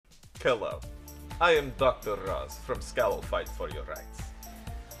Hello, I am Dr. Roz from Scowl Fight for Your Rights.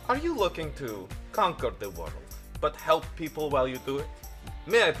 Are you looking to conquer the world, but help people while you do it?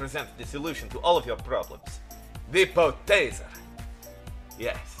 May I present the solution to all of your problems? The Potaser!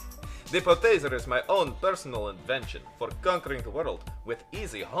 Yes, the Potaser is my own personal invention for conquering the world with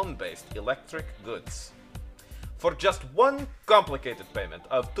easy home-based electric goods. For just one complicated payment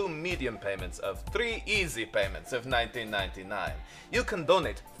of 2 medium payments of 3 easy payments of $19.99, you can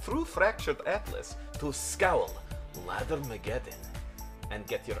donate through Fractured Atlas to Scowl Lathermageddon and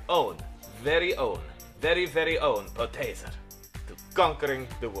get your own, very own Potaser to conquering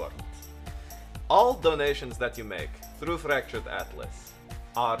the world. All donations that you make through Fractured Atlas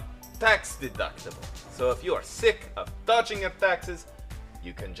are tax deductible, so if you are sick of dodging your taxes,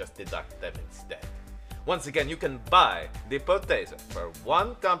 you can just deduct them instead. Once again, you can buy the Potaser for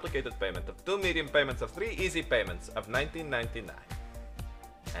one complicated payment of 2 medium payments of 3 easy payments of $19.99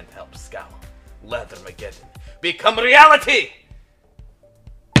 and help Scowl Lathermageddon become reality!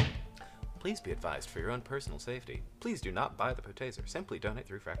 Please be advised for your own personal safety. Please do not buy the Potaser. Simply donate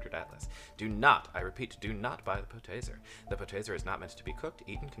through Fractured Atlas. Do not, I repeat, do not buy the Potaser. The Potaser is not meant to be cooked,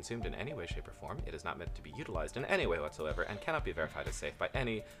 eaten, consumed in any way, shape, or form. It is not meant to be utilized in any way whatsoever and cannot be verified as safe by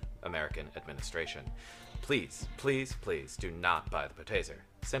any American administration. Please, please, please do not buy the Potaser.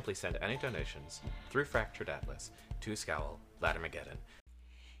 Simply send any donations through Fractured Atlas to Scowl Lathermageddon.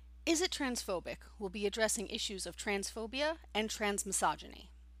 Is It Transphobic will be addressing issues of transphobia and transmisogyny.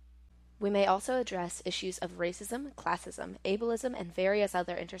 We may also address issues of racism, classism, ableism, and various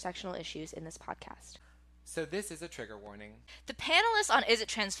other intersectional issues in this podcast. So this is a trigger warning. The panelists on Is It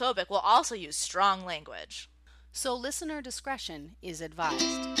Transphobic will also use strong language. So listener discretion is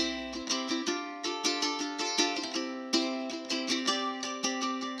advised.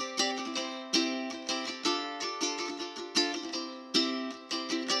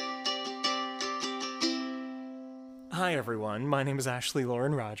 Hi everyone, my name is Ashley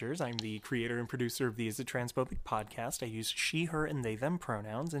Lauren Rogers. I'm the creator and producer of the Is It Transphobic podcast. I use she, her, and they, them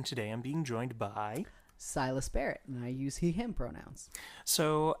pronouns, and today I'm being joined by Silas Barrett, and I use he, him pronouns.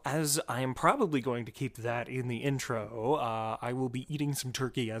 So, as I am probably going to keep that in the intro, I will be eating some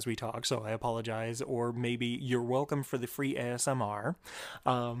turkey as we talk, so I apologize, or maybe you're welcome for the free ASMR.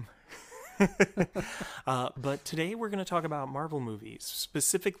 But today we're going to talk about Marvel movies,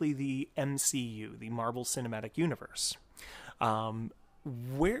 specifically the MCU, the Marvel Cinematic Universe.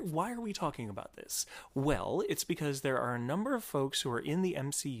 Why are we talking about this? Well, it's because there are a number of folks who are in the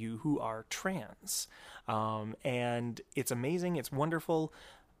MCU who are trans. And it's amazing, it's wonderful.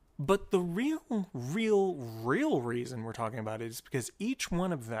 But the real reason we're talking about it is because each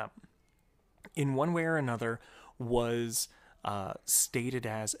one of them, in one way or another, was stated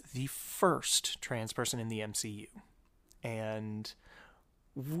as the first trans person in the MCU. And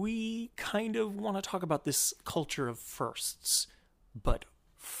we kind of want to talk about this culture of firsts. But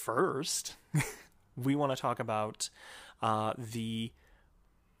first, we want to talk about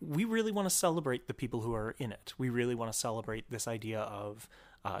we really want to celebrate the people who are in it. We really want to celebrate this idea of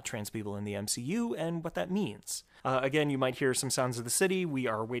trans people in the MCU and what that means. Again, you might hear some sounds of the city. We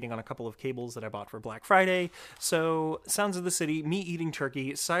are waiting on a couple of cables that I bought for Black Friday. So, sounds of the city, me eating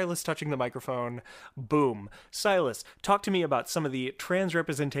turkey, Silas touching the microphone, boom. Silas, talk to me about some of the trans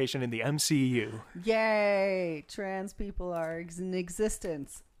representation in the MCU. Yay! Trans people are in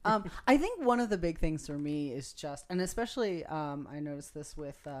existence. I think one of the big things for me is just, and especially I noticed this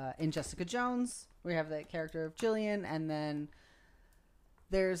with in Jessica Jones, we have the character of Jillian, and then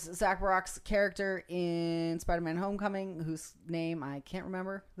there's Zach Barak's character in Spider-Man Homecoming, whose name I can't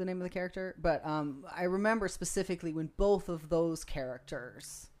remember the name of the character, but I remember specifically when both of those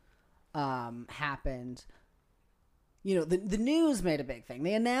characters happened. You know, the news made a big thing.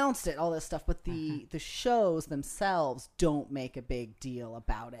 They announced it, all this stuff, but the shows themselves don't make a big deal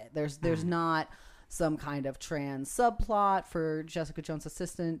about it. There's not some kind of trans subplot for Jessica Jones'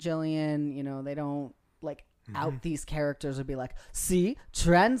 assistant, Jillian. You know, they don't, like, out these characters or be like, see,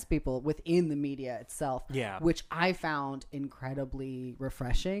 trans people within the media itself. Yeah. Which I found incredibly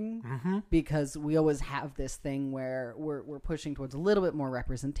refreshing because we always have this thing where we're pushing towards a little bit more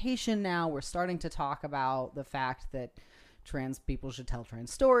representation now. We're starting to talk about the fact that trans people should tell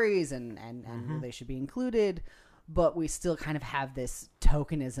trans stories and who they should be included. But we still kind of have this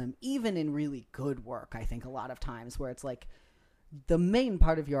tokenism, even in really good work, I think, a lot of times, where it's like the main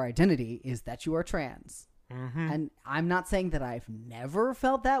part of your identity is that you are trans. And I'm not saying that I've never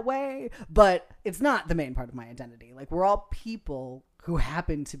felt that way, but it's not the main part of my identity. Like, we're all people who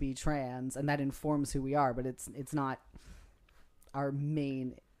happen to be trans, and that informs who we are, but it's not our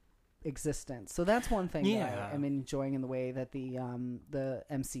main existence. So that's one thing Yeah. that I am enjoying in the way that the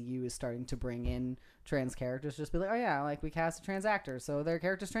MCU is starting to bring in trans characters. Just be like, oh yeah, like we cast a trans actor, so their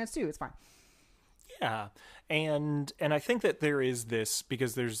character's trans too. It's fine. Yeah, and I think that there is this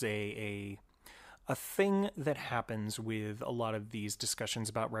because there's a thing that happens with a lot of these discussions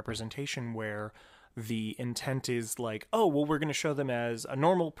about representation where the intent is like, oh, well, we're going to show them as a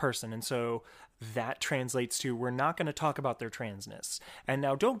normal person, and so that translates to we're not going to talk about their transness. And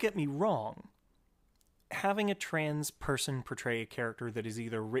now, don't get me wrong, having a trans person portray a character that is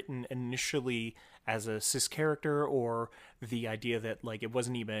either written initially as a cis character or the idea that like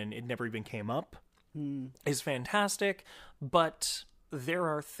it never even came up is fantastic, but there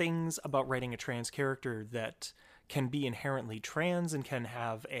are things about writing a trans character that can be inherently trans and can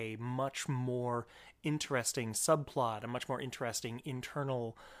have a much more interesting subplot, a much more interesting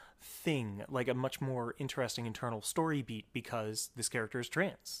internal thing, like a much more interesting internal story beat because this character is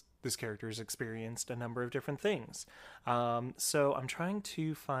trans. This character has experienced a number of different things. So I'm trying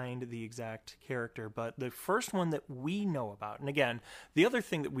to find the exact character, but the first one that we know about, and again, the other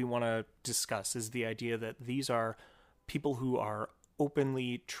thing that we want to discuss is the idea that these are people who are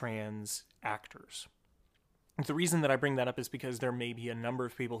openly trans actors. The reason that I bring that up is because there may be a number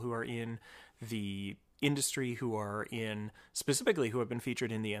of people who are in the industry, who have been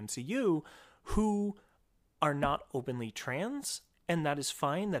featured in the MCU, who are not openly trans, and that is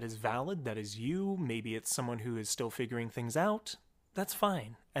fine, that is valid, that is you. Maybe it's someone who is still figuring things out. That's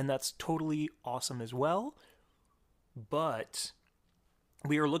fine, and that's totally awesome as well. But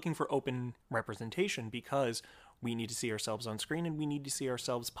we are looking for open representation because we need to see ourselves on screen and we need to see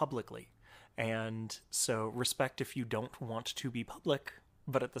ourselves publicly. And so respect if you don't want to be public,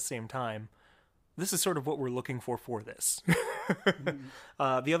 but at the same time, this is sort of what we're looking for this.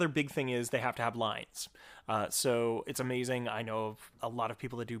 The other big thing is they have to have lines. So it's amazing. I know of a lot of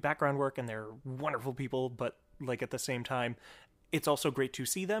people that do background work and they're wonderful people, but like at the same time, it's also great to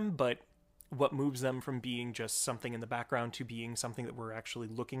see them, but what moves them from being just something in the background to being something that we're actually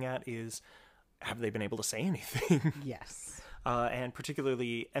looking at is, have they been able to say anything? Yes. And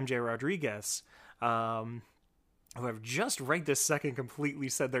particularly MJ Rodriguez, who I've just right this second completely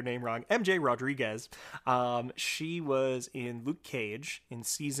said their name wrong. MJ Rodriguez. She was in Luke Cage in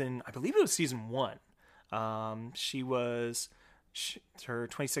I believe it was season 1. Her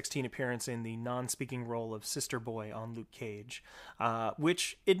 2016 appearance in the non-speaking role of Sister Boy on Luke Cage,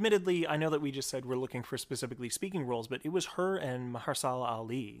 which admittedly, I know that we just said we're looking for specifically speaking roles, but it was her and Mahershala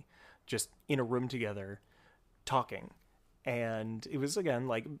Ali just in a room together talking. And it was, again,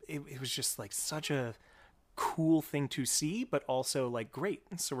 like, it was just like such a cool thing to see, but also like great.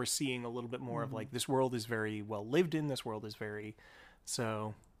 So we're seeing a little bit more of like, this world is very well lived in. This world is very,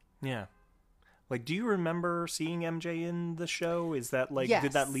 so yeah. Like, do you remember seeing MJ in the show? Is that like, Yes.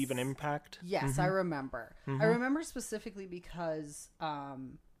 Did that leave an impact? Yes, I remember. I remember specifically because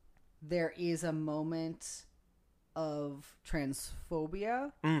there is a moment of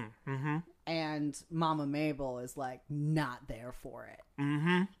transphobia, and Mama Mabel is like not there for it.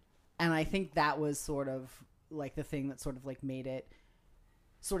 And I think that was sort of like the thing that sort of like made it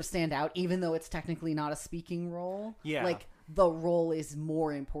sort of stand out, even though it's technically not a speaking role. Yeah. Like, the role is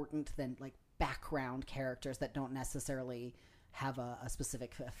more important than like background characters that don't necessarily have a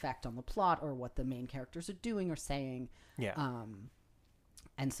specific effect on the plot or what the main characters are doing or saying. Yeah.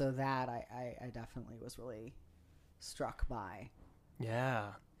 And so that I definitely was really struck by. Yeah.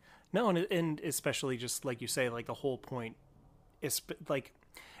 No, and especially just like you say, like the whole point is like,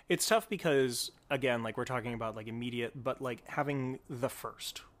 it's tough because, again, like we're talking about like immediate, but like having the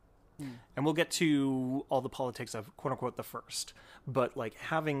first. And we'll get to all the politics of quote unquote the first, but like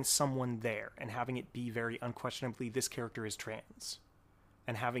having someone there and having it be very unquestionably this character is trans,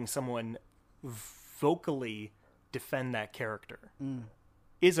 and having someone vocally defend that character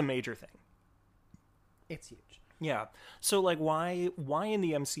is a major thing. It's huge. Yeah. So like why in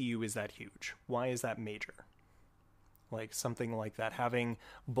the MCU is that huge? Why is that major? Like something like that, having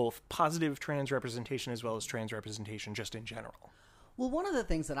both positive trans representation as well as trans representation just in general. Well, one of the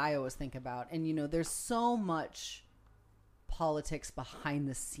things that I always think about, and you know, there's so much politics behind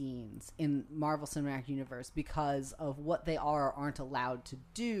the scenes in Marvel Cinematic Universe because of what they are or aren't allowed to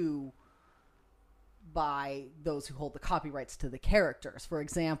do by those who hold the copyrights to the characters. For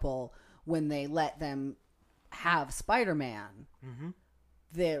example, when they let them have Spider-Man,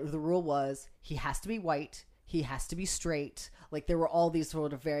 the rule was he has to be white, he has to be straight. Like, there were all these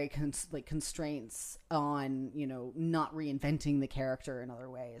sort of very constraints on, you know, not reinventing the character in other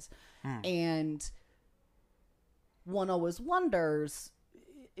ways. And one always wonders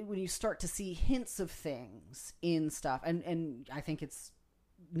when you start to see hints of things in stuff, and I think it's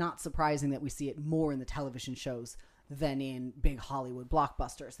not surprising that we see it more in the television shows than in big Hollywood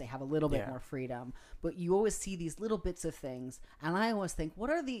blockbusters. They have a little bit more freedom, but you always see these little bits of things, and I always think, what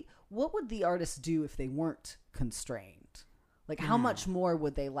would the artists do if they weren't constrained? Like, how much more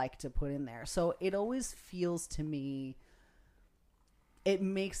would they like to put in there? So it always feels to me, it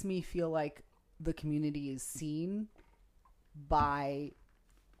makes me feel like the community is seen by,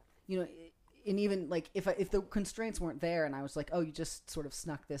 you know, and even like if the constraints weren't there and I was like, oh, you just sort of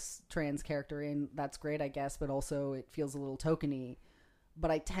snuck this trans character in, that's great, I guess, but also it feels a little tokeny.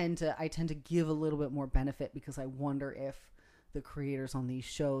 But I tend to give a little bit more benefit because I wonder if the creators on these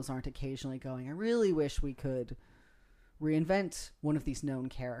shows aren't occasionally going, I really wish we could reinvent one of these known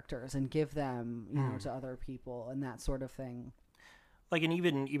characters and give them, you know, to other people and that sort of thing. Like, and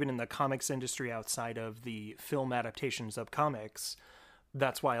even in the comics industry outside of the film adaptations of comics,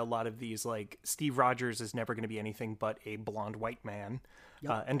 that's why a lot of these, like, Steve Rogers is never going to be anything but a blonde white man.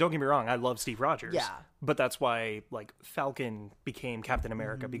 Yep. And don't get me wrong, I love Steve Rogers. Yeah. But that's why, like, Falcon became Captain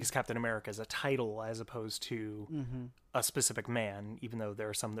America, because Captain America is a title as opposed to a specific man, even though there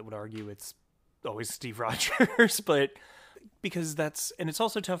are some that would argue it's always Steve Rogers. But because and it's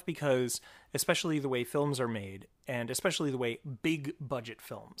also tough because, especially the way films are made, and especially the way big budget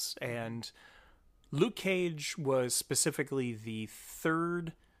films, and Luke Cage was specifically the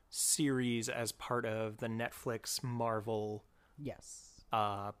third series as part of the Netflix Marvel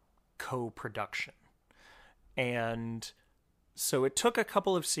co-production. And so it took a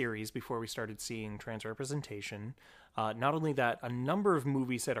couple of series before we started seeing trans representation. Not only that, a number of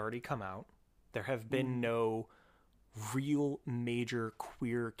movies had already come out. There have been no real major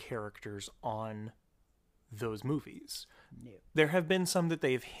queer characters on those movies. No. There have been some that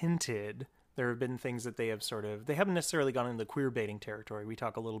they've hinted. There have been things that they have they haven't necessarily gone into the queer baiting territory. We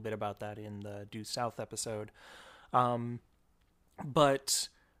talk a little bit about that in the Due South episode. But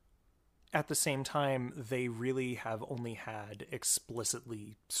at the same time, they really have only had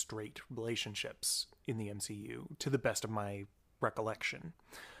explicitly straight relationships in the MCU, to the best of my recollection.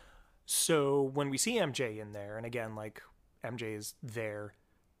 So when we see MJ in there, and again, like, MJ is there,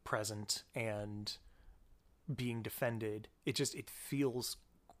 present, and being defended, it feels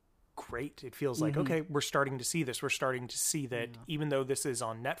great. It feels like, okay, we're starting to see this. We're starting to see that even though this is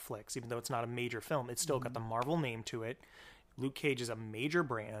on Netflix, even though it's not a major film, it's still got the Marvel name to it. Luke Cage is a major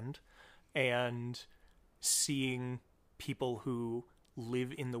brand, and seeing people who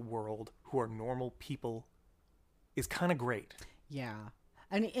live in the world, who are normal people, is kind of great. Yeah.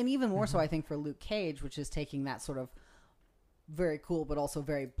 And even more so, I think, for Luke Cage, which is taking that sort of very cool but also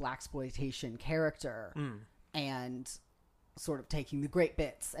very blaxploitation character and sort of taking the great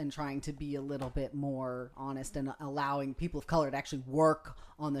bits and trying to be a little bit more honest and allowing people of color to actually work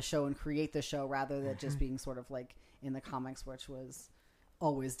on the show and create the show rather than just being sort of like in the comics, which was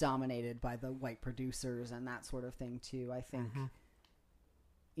always dominated by the white producers and that sort of thing too. I think,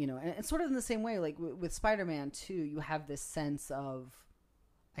 you know, and it's sort of in the same way, like with Spider-Man too, you have this sense of,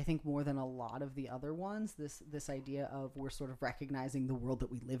 I think more than a lot of the other ones, this idea of we're sort of recognizing the world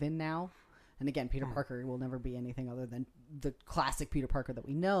that we live in now. And again, Peter Parker will never be anything other than the classic Peter Parker that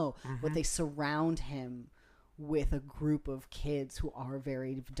we know, but they surround him with a group of kids who are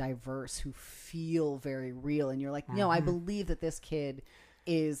very diverse, who feel very real. And you're like, no, I believe that this kid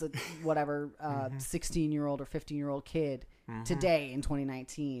is a, whatever, 16-year-old or 15-year-old kid today in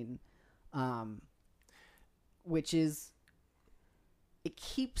 2019, which is, it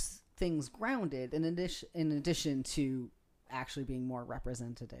keeps things grounded in addition to actually being more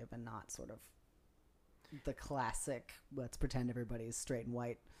representative and not sort of the classic, let's pretend everybody's straight and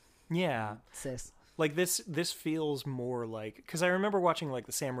white. Yeah. Cis. Like this feels more like, because I remember watching like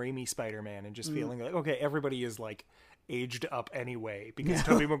the Sam Raimi Spider-Man and just feeling like, okay, everybody is like aged up anyway because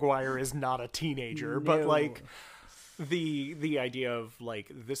Tobey Maguire is not a teenager, but like the idea of like,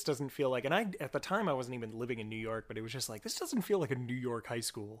 this doesn't feel like, and at the time I wasn't even living in New York, but it was just like, this doesn't feel like a New York high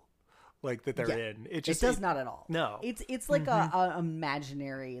school. Like that they're in. It does not at all. No. It's like a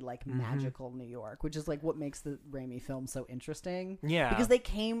imaginary, like magical New York, which is like what makes the Raimi film so interesting. Yeah. Because they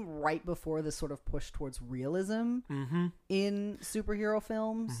came right before this sort of push towards realism in superhero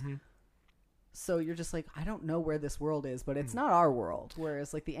films. So you're just like, I don't know where this world is, but it's not our world.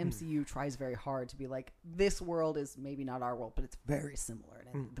 Whereas like the MCU tries very hard to be like, this world is maybe not our world, but it's very similar.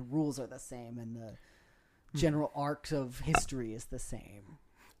 And the rules are the same and the general arc of history is the same.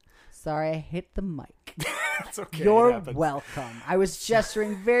 Sorry, I hit the mic. It's okay. It You're happens. welcome. I was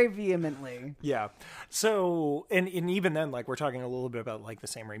gesturing very vehemently. Yeah. So, and even then, like, we're talking a little bit about, like, the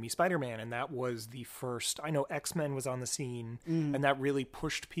Sam Raimi Spider-Man, and that was the first, I know X-Men was on the scene, and that really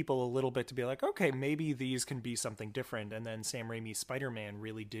pushed people a little bit to be like, okay, maybe these can be something different, and then Sam Raimi's Spider-Man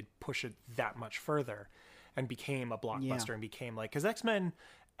really did push it that much further, and became a blockbuster, Yeah. and became, like, because X-Men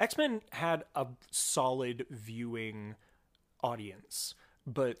had a solid viewing audience,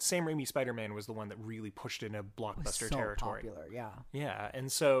 but Sam Raimi Spider-Man was the one that really pushed into blockbuster So territory. popular, yeah. Yeah,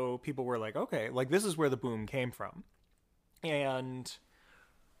 and so people were like, okay, like this is where the boom came from. And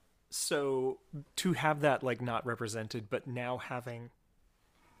so to have that like not represented, but now having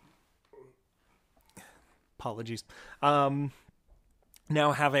apologies. Now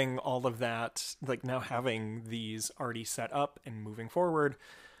having all of that, like now having these already set up and moving forward,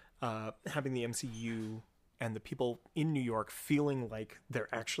 having the MCU and the people in New York feeling like they're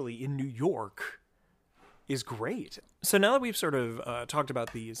actually in New York is great. So now that we've sort of talked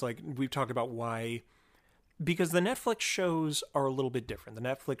about these, like we've talked about why, because the Netflix shows are a little bit different. The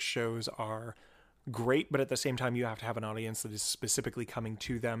Netflix shows are great, but at the same time you have to have an audience that is specifically coming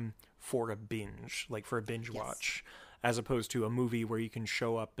to them for a binge, like for a binge watch, as opposed to a movie where you can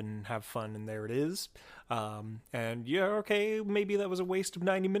show up and have fun and there it is. And yeah, okay, maybe that was a waste of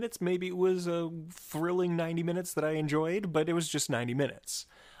 90 minutes. Maybe it was a thrilling 90 minutes that I enjoyed, but it was just 90 minutes.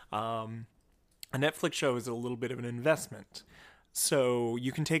 A Netflix show is a little bit of an investment. So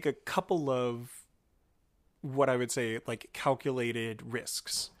you can take a couple of what I would say like calculated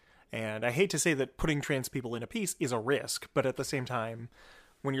risks. And I hate to say that putting trans people in a piece is a risk, but at the same time,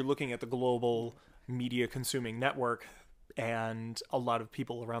 when you're looking at the global media consuming network and a lot of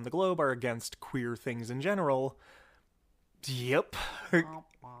people around the globe are against queer things in general, yep,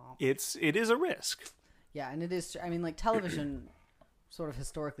 it is a risk. Yeah, and it is. I mean, like television, sort of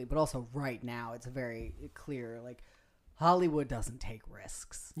historically, but also right now, it's a very clear. Like Hollywood doesn't take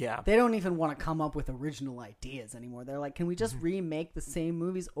risks. Yeah. They don't even want to come up with original ideas anymore. They're like, can we just remake the same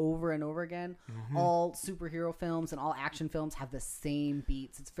movies over and over again? All superhero films and all action films have the same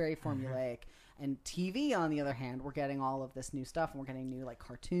beats. It's very formulaic. And TV, on the other hand, we're getting all of this new stuff, and we're getting new like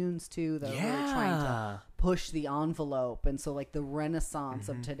cartoons too that are really trying to push the envelope. And so, like the renaissance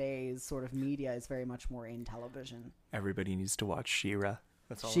of today's sort of media is very much more in television. Everybody needs to watch She-Ra.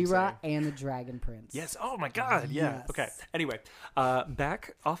 That's all I'm She-Ra saying. and the Dragon Prince. Yes. Oh my God. Yeah. Yes. Okay. Anyway,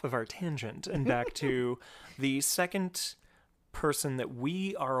 back off of our tangent and back to the second person that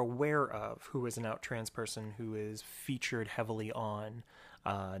we are aware of who is an out trans person who is featured heavily on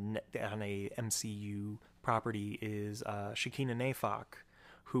a MCU property is Shakina Nafok,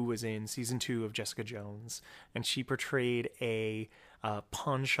 who was in season 2 of Jessica Jones, and she portrayed a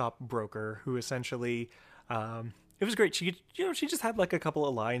pawn shop broker who essentially. It was great. She just had like a couple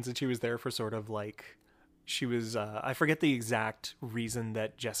of lines, and she was there for sort of like, she was, I forget the exact reason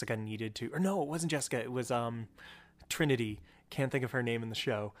that Jessica needed to, or no, it wasn't Jessica. It was, Trinity. Can't think of her name in the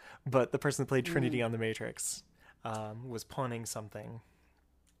show, but the person that played Trinity on The Matrix, was pawning something.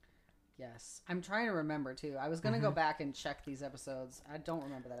 Yes. I'm trying to remember, too. I was going to go back and check these episodes. I don't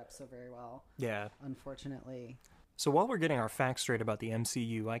remember that episode very well. Yeah. Unfortunately. So while we're getting our facts straight about the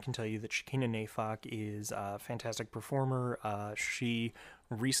MCU, I can tell you that Shakina Nafok is a fantastic performer. She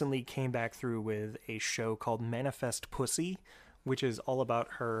recently came back through with a show called Manifest Pussy, which is all about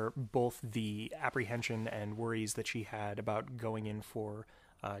her, both the apprehension and worries that she had about going in for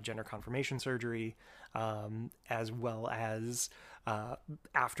gender confirmation surgery, as well as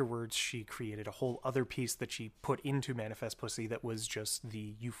afterwards she created a whole other piece that she put into Manifest Pussy that was just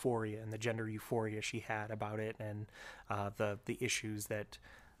the euphoria and the gender euphoria she had about it, and the issues that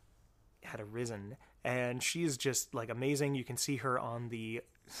had arisen. And she is just like amazing. You can see her on the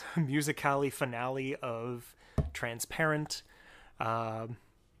Musical.ly finale of Transparent, and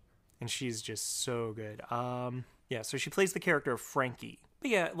she's just so good. Yeah, so she plays the character of Frankie. But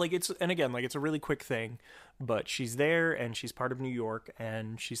yeah, like it's a really quick thing, but she's there and she's part of New York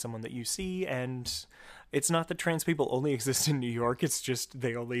and she's someone that you see, and it's not that trans people only exist in New York, it's just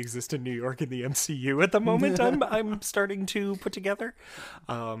they only exist in New York in the MCU at the moment. I'm starting to put together.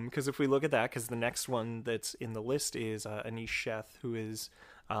 Because if we look at that, because the next one that's in the list is Anish Sheth, who is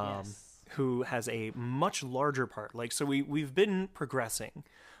who has a much larger part. Like, so we've been progressing.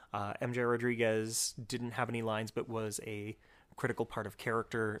 MJ Rodriguez didn't have any lines, but was a critical part of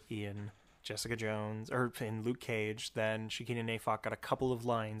character in Jessica Jones, or in Luke Cage. Then Shakina Nafok got a couple of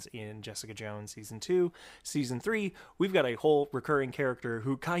lines in Jessica Jones season 2. Season 3, we've got a whole recurring character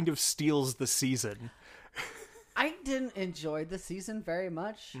who kind of steals the season. I didn't enjoy the season very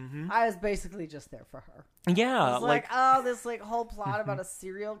much. I was basically just there for her. Yeah, It's like, oh, this like whole plot about a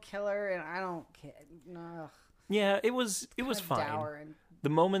serial killer, and I don't care. No, yeah, it was fine. dour and The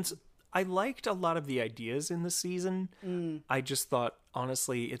moments I liked a lot of the ideas in the season. I just thought,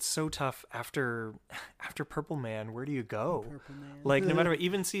 honestly, it's so tough after Purple Man. Where do you go? Purple Man. Like, no matter what,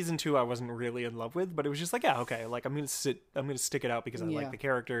 even season 2, I wasn't really in love with, but it was just like, yeah, okay, like I'm gonna stick it out because I like the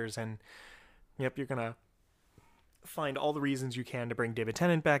characters, and yep, you're gonna find all the reasons you can to bring David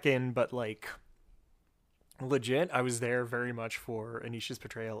Tennant back in, but like, legit, I was there very much for Anisha's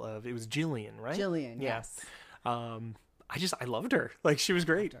portrayal of, it was Jillian, right? Jillian, Yeah. yes. I loved her. Like, she was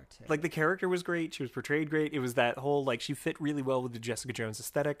great. her too. Like, the character was great. She was portrayed great. It was that whole, like, she fit really well with the Jessica Jones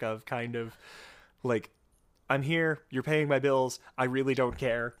aesthetic of kind of, like, I'm here, you're paying my bills, I really don't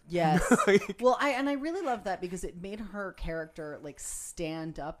care. Yes. Well, I really love that because it made her character like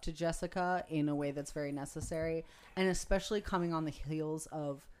stand up to Jessica in a way that's very necessary, and especially coming on the heels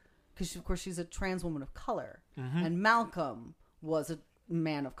of, because of course she's a trans woman of color, and Malcolm was a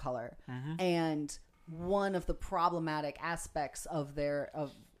man of color, and one of the problematic aspects of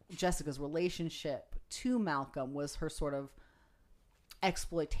Jessica's relationship to Malcolm was her sort of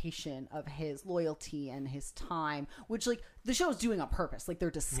exploitation of his loyalty and his time, which like the show is doing on purpose. Like they're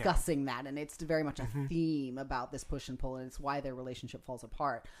discussing that, and it's very much a theme about this push and pull, and it's why their relationship falls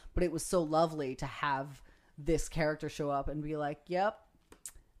apart. But it was so lovely to have this character show up and be like, yep,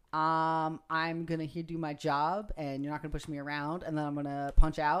 I'm gonna do my job, and you're not gonna push me around, and then I'm gonna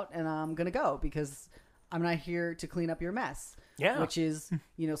punch out, and I'm gonna go because I'm not here to clean up your mess. Yeah. Which is,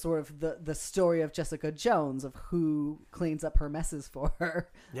 you know, sort of the story of Jessica Jones, of who cleans up her messes for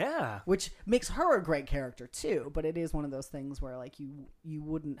her. Yeah. Which makes her a great character too, but it is one of those things where like you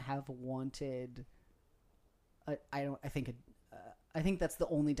wouldn't have wanted. I think that's the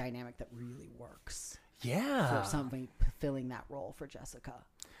only dynamic that really works. Yeah. For somebody filling that role for Jessica.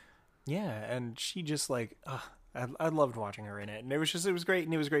 Yeah, and she just like, I loved watching her in it, and it was great,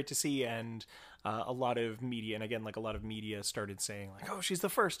 and it was great to see, and a lot of media, and again, like a lot of media started saying like, oh, she's the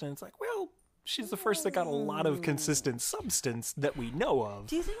first, and it's like, well, she's the first that got a lot of consistent substance that we know of.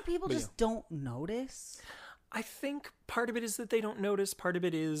 Do you think people just don't notice? I think part of it is that they don't notice. Part of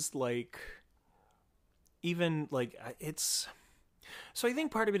it is like, even like it's. So I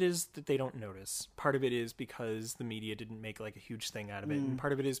think part of it is that they don't notice. Part of it is because the media didn't make like a huge thing out of it, and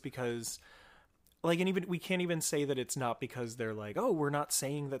part of it is because, like, and even we can't even say that it's not because they're like, oh, we're not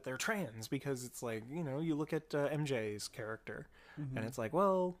saying that they're trans, because it's like, you know, you look at MJ's character, and it's like,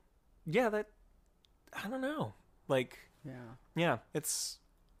 well, yeah, that I don't know, like, yeah, it's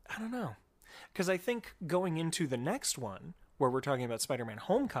I don't know, because I think going into the next one where we're talking about Spider-Man: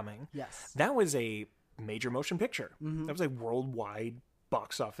 Homecoming, Yes. that was a major motion picture. That was a worldwide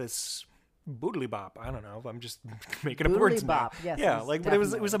box office boodly bop. I don't know. I'm just making up words now. Boodly-bop, yes, yeah, it's like, but it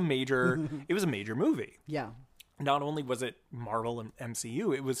was a definitely. major it was a major movie. Yeah. Not only was it Marvel and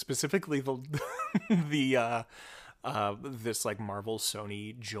MCU, it was specifically the this like Marvel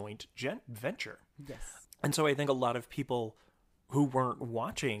Sony joint venture. Yes. And so I think a lot of people who weren't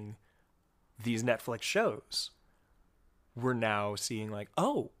watching these Netflix shows were now seeing like,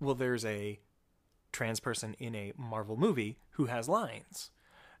 oh, well, there's a trans person in a Marvel movie who has lines.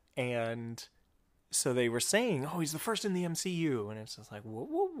 And so they were saying, oh, he's the first in the MCU. And it's just like,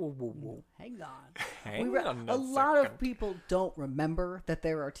 whoa. Hang on. Hang on a lot of people don't remember that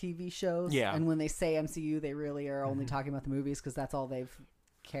there are TV shows. Yeah. And when they say MCU, they really are only talking about the movies because that's all they've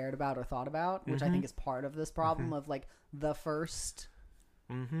cared about or thought about, which I think is part of this problem of like the first.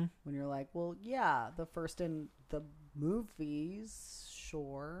 When you're like, well, yeah, the first in the movies,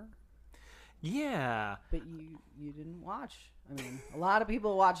 sure. Yeah. But you didn't watch. I mean, a lot of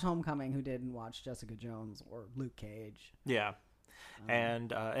people watched Homecoming who didn't watch Jessica Jones or Luke Cage. Yeah.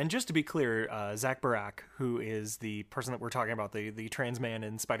 And just to be clear, Zach Barak, who is the person that we're talking about, the trans man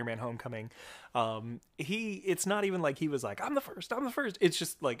in Spider-Man: Homecoming, it's not even like he was like, I'm the first. It's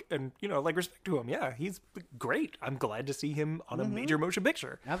just like, and you know, like, respect to him. Yeah, he's great. I'm glad to see him on a major motion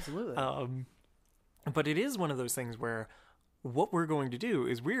picture. Absolutely. But it is one of those things where what we're going to do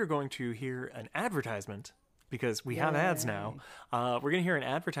is we are going to hear an advertisement, because we have ads now. We're going to hear an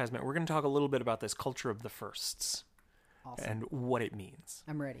advertisement. We're going to talk a little bit about this culture of the firsts. Awesome. And what it means.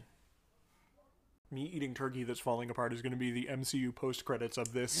 I'm ready. Me eating turkey that's falling apart is going to be the MCU post-credits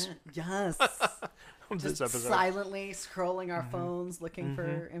of this, Yes. of this Just episode. silently scrolling our phones looking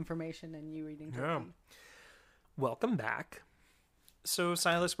for information and you eating turkey. Yeah. Welcome back. So,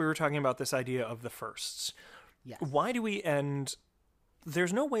 Silas, we were talking about this idea of the firsts. Yes. Why do we end...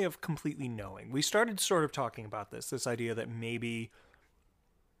 There's no way of completely knowing. We started sort of talking about this idea that maybe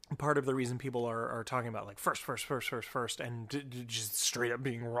part of the reason people are talking about like first, and just straight up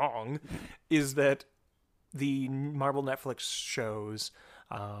being wrong is that the Marvel Netflix shows,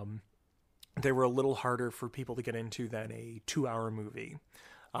 they were a little harder for people to get into than a 2-hour movie.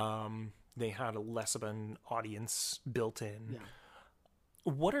 They had less of an audience built in. Yeah.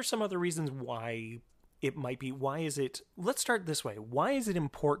 What are some other reasons why it might be? Let's start this way. Why is it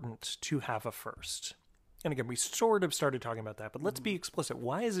important to have a first? And again, we sort of started talking about that, but let's be explicit.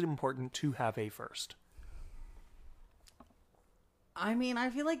 Why is it important to have a first? I mean, I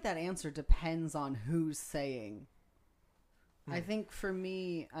feel like that answer depends on who's saying. I think for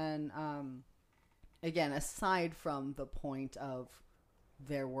me, and again, aside from the point of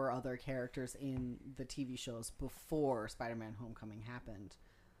there were other characters in the TV shows before Spider-Man Homecoming happened,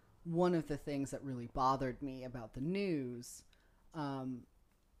 one of the things that really bothered me about the news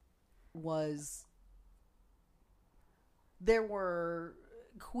was there were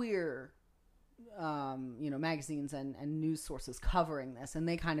queer magazines and news sources covering this, and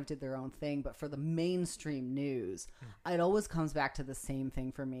they kind of did their own thing. But for the mainstream news, it always comes back to the same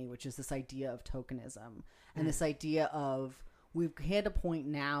thing for me, which is this idea of tokenism and this idea of we've hit a point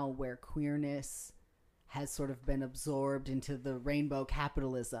now where queerness has sort of been absorbed into the rainbow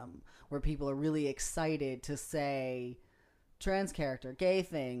capitalism, where people are really excited to say trans character, gay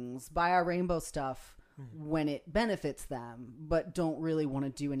things, buy our rainbow stuff when it benefits them, but don't really want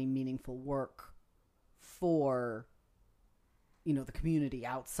to do any meaningful work for, the community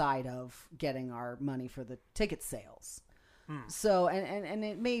outside of getting our money for the ticket sales. So, and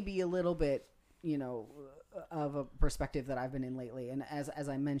it may be a little bit, of a perspective that I've been in lately. And as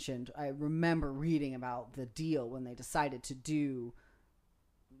I mentioned, I remember reading about the deal when they decided to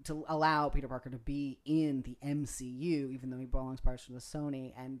allow Peter Parker to be in the MCU, even though he belongs partially to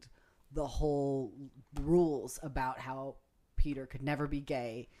Sony, and the whole rules about how Peter could never be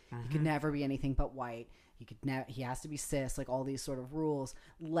gay, he could never be anything but white, he has to be cis, like all these sort of rules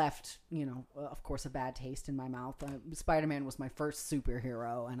left, of course, a bad taste in my mouth. Spider-Man was my first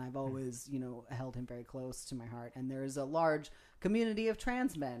superhero, and I've always, held him very close to my heart. And there's a large community of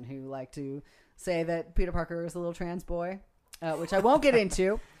trans men who like to say that Peter Parker is a little trans boy, which I won't get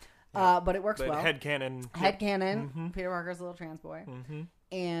into, but it works well. Headcanon. Headcanon. Peter Parker's a little trans boy.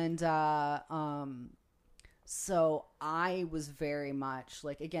 And so I was very much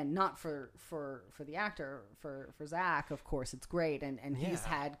like, again, not for the actor, for Zach, of course, it's great. And he's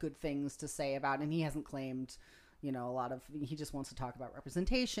had good things to say about it, and he hasn't claimed, a lot of, he just wants to talk about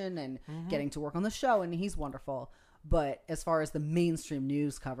representation and getting to work on the show, and he's wonderful. But as far as the mainstream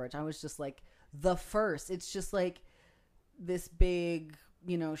news coverage, I was just like, the first, it's just like this big,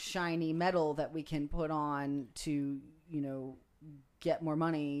 shiny medal that we can put on to, get more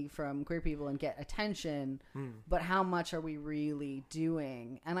money from queer people and get attention, but how much are we really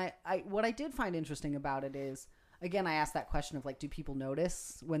doing? And I what I did find interesting about it is, again, I asked that question of like, do people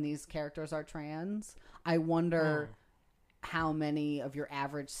notice when these characters are trans? I wonder how many of your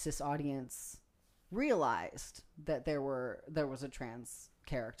average cis audience realized that there was a trans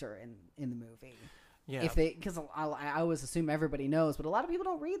character in the movie. Yeah. Because I always assume everybody knows, but a lot of people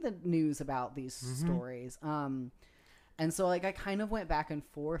don't read the news about these stories. And so, like, I kind of went back and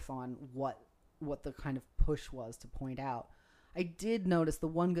forth on what the kind of push was to point out. I did notice, the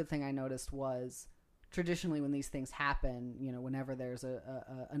one good thing I noticed was, traditionally when these things happen, whenever there's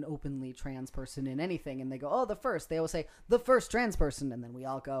an openly trans person in anything, and they go, oh, they always say, the first trans person, and then we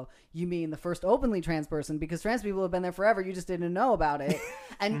all go, you mean the first openly trans person? Because trans people have been there forever, you just didn't know about it.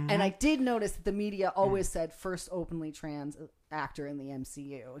 And I did notice that the media always said first openly trans actor in the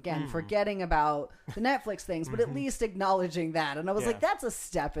MCU. Again, forgetting about the Netflix things, but at least acknowledging that. And I was like, that's a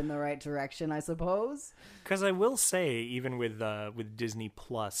step in the right direction, I suppose. Because I will say, even with Disney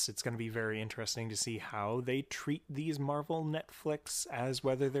Plus, it's going to be very interesting to see how they treat these Marvel Netflix as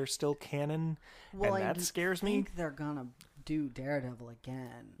whether they're still canon. Well, and that scares me. I think they're going to do Daredevil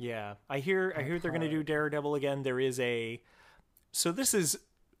again. Yeah. I hear they're going to do Daredevil again. So this is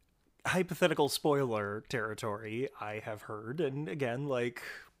hypothetical spoiler territory, I have heard, and again, like,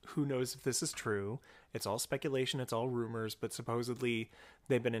 who knows if this is true. It's all speculation, it's all rumors, but supposedly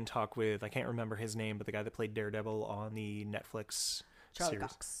they've been in talk with, I can't remember his name, but the guy that played Daredevil on the Netflix Charlie series.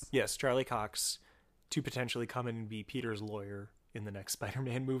 Cox. Yes, Charlie Cox, to potentially come in and be Peter's lawyer in the next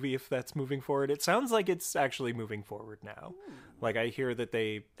Spider-Man movie, if that's moving forward. It sounds like it's actually moving forward now. Like, I hear that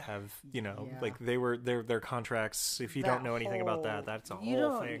they have, like their contracts, if you don't know anything about that, that's a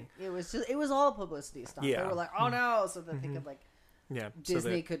whole thing. It was all publicity stuff. Yeah. They were like, oh no, so that they could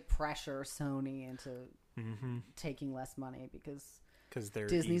Disney could pressure Sony into taking less money because they're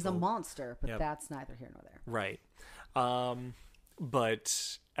Disney's evil. A monster, but that's neither here nor there. Right.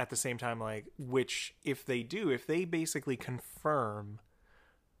 but at the same time, like, which if they basically confirm,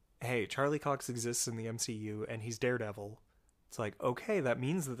 hey, Charlie Cox exists in the MCU and he's Daredevil, it's like, okay, that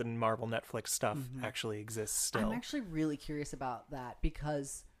means that the Marvel Netflix stuff actually exists still. I'm actually really curious about that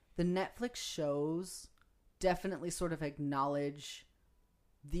because the Netflix shows definitely sort of acknowledge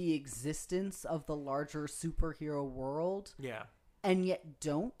the existence of the larger superhero world. Yeah. And yet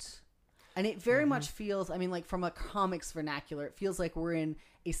don't. And it very much feels, I mean, like from a comics vernacular, it feels like we're in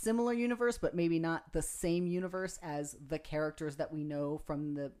a similar universe, but maybe not the same universe as the characters that we know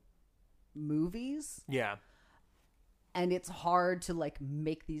from the movies. Yeah. And it's hard to like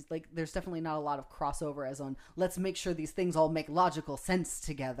make these, like, there's definitely not a lot of crossover as on, let's make sure these things all make logical sense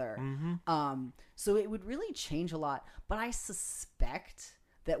together. So it would really change a lot. But I suspect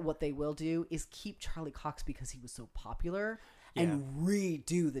that what they will do is keep Charlie Cox because he was so popular and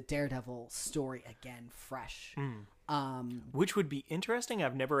redo the Daredevil story again fresh. Which would be interesting.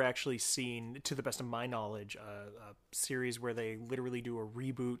 I've never actually seen, to the best of my knowledge, a series where they literally do a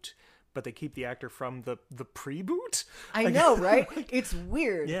reboot, but they keep the actor from the pre-boot. I know, right? It's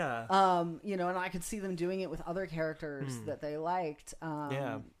weird. Yeah. You know, and I could see them doing it with other characters that they liked,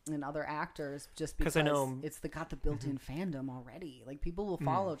 and other actors, just because I know it's got the built-in fandom already. Like, people will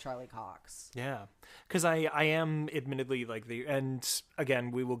follow Charlie Cox. Yeah, because I am admittedly like and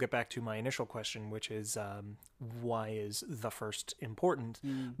again, we will get back to my initial question, which is why is the first important?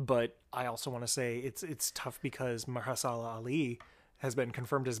 But I also want to say it's tough because Mahershala Ali has been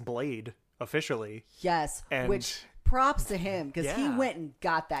confirmed as Blade officially. Yes, and which props to him because he Yeah. went and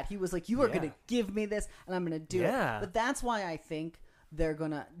got that. He was like, "You are going to give me this, and I'm going to do Yeah. it." But that's why I think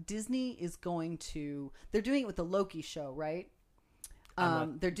Disney is going to. They're doing it with the Loki show, right?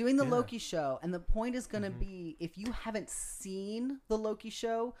 They're doing the Loki show, and the point is going to be, if you haven't seen the Loki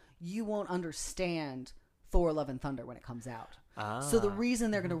show, you won't understand Thor: Love and Thunder when it comes out. So the reason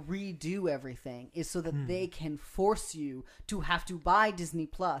they're going to redo everything is so that they can force you to have to buy Disney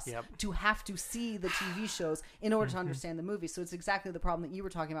Plus, to have to see the TV shows in order to understand the movie. So it's exactly the problem that you were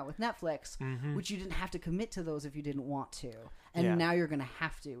talking about with Netflix, which you didn't have to commit to those if you didn't want to. And now you're going to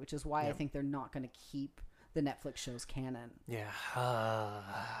have to, which is why I think they're not going to keep the Netflix shows canon. Yeah,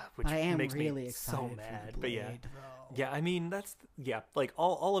 which I am makes really me excited so for mad. the But yeah, Blade, though. yeah. I mean, that's like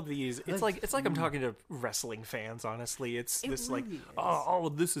all of these. It's like I'm talking to wrestling fans. Honestly, it's this like, really is. all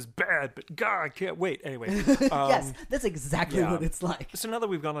of this is bad, but God, I can't wait. Anyway, Yes, that's exactly what it's like. So now that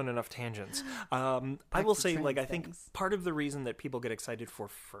we've gone on enough tangents, I will to say, like, I trans think things. part of the reason that people get excited for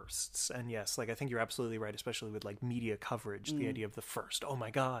firsts, and yes, like, I think you're absolutely right, especially with like media coverage, the idea of the first. Oh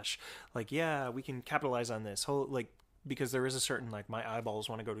my gosh, like, yeah, we can capitalize on this whole like. Because there is a certain, like, my eyeballs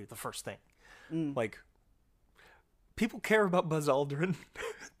want to go to the first thing. Like, people care about Buzz Aldrin.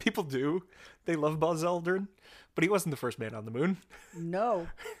 People do. They love Buzz Aldrin. But he wasn't the first man on the moon. No.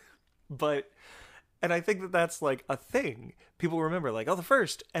 And I think that that's, like, a thing. People remember, like, oh, the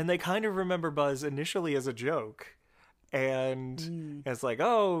first. And they kind of remember Buzz initially as a joke. And it's like,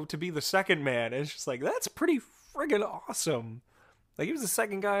 oh, to be the second man. And it's just like, that's pretty friggin' awesome. Like, he was the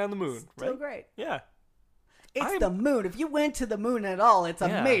second guy on the moon, Still right? great. Yeah. It's the moon. If you went to the moon at all, it's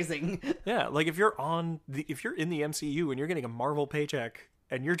amazing. Yeah, like if you're in the MCU and you're getting a Marvel paycheck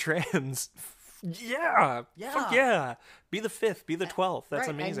and you're trans, fuck yeah, be the 5th, be the 12th. That's right,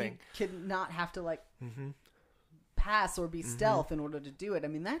 amazing. And you could not have to like pass or be stealth in order to do it. I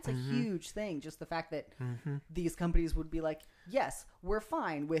mean, that's a huge thing. Just the fact that these companies would be like, yes, we're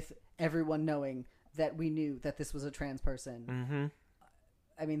fine with everyone knowing that we knew that this was a trans person.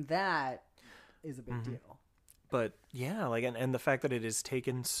 I mean, that is a big deal. But yeah, like, and the fact that it has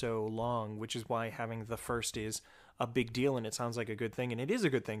taken so long, which is why having the first is a big deal, and it sounds like a good thing, and it is a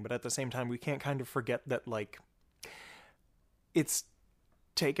good thing, but at the same time, we can't kind of forget that, like, it's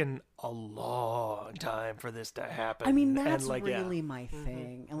taken a long time for this to happen. I mean, that's and, like, really my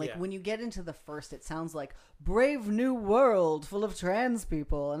thing. And, like, Yeah. when you get into the first, it sounds like Brave New World full of trans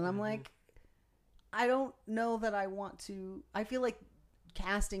people. And I'm like, I don't know that I want to. I feel like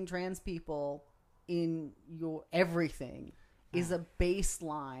casting trans people in your everything is a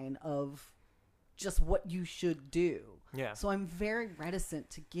baseline of just what you should do. Yeah. So I'm very reticent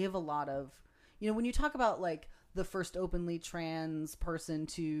to give a lot of, when you talk about like the first openly trans person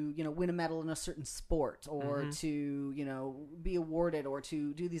to, win a medal in a certain sport or to, be awarded or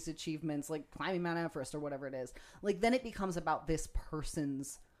to do these achievements like climbing Mount Everest or whatever it is, like then it becomes about this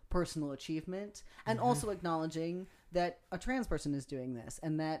person's personal achievement and also acknowledging that a trans person is doing this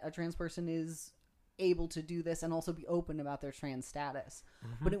and that a trans person is able to do this and also be open about their trans status.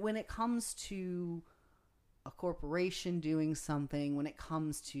 But when it comes to a corporation doing something, when it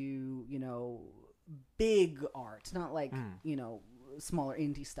comes to, big art, not like, smaller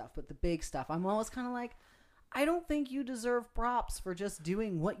indie stuff, but the big stuff, I'm always kind of like, I don't think you deserve props for just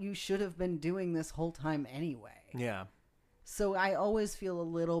doing what you should have been doing this whole time anyway. Yeah. So I always feel a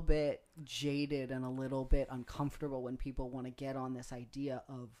little bit jaded and a little bit uncomfortable when people want to get on this idea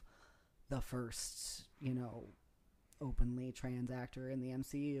of the first, openly trans actor in the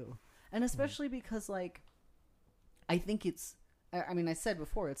MCU. And especially because, like, I think I said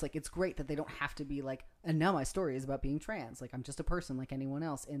before, it's like, it's great that they don't have to be like, and now my story is about being trans. Like, I'm just a person like anyone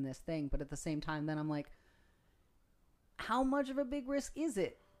else in this thing. But at the same time, then I'm like, how much of a big risk is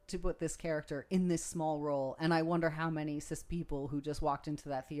it to put this character in this small role? And I wonder how many cis people who just walked into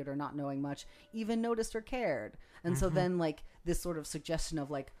that theater not knowing much even noticed or cared. And so then, like, this sort of suggestion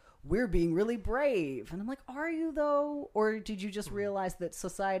of, like, we're being really brave. And I'm like, are you, though? Or did you just realize that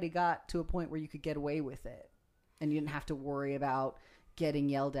society got to a point where you could get away with it and you didn't have to worry about getting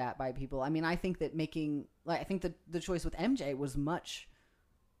yelled at by people? I mean, I think that I think that the choice with MJ was much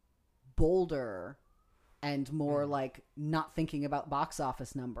bolder and more like not thinking about box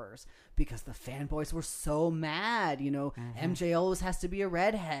office numbers, because the fanboys were so mad. MJ always has to be a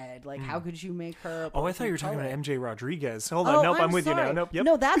redhead. Like, how could you make her? Oh, I thought you were talking about MJ Rodriguez. Hold on. Nope, I'm with you now. Nope. Yep.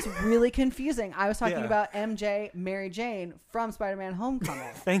 No, that's really confusing. I was talking about MJ Mary Jane from Spider-Man Homecoming.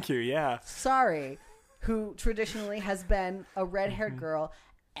 Thank you. Yeah. Sorry. Who traditionally has been a red-haired girl,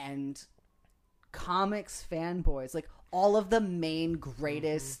 and comics fanboys, like all of the main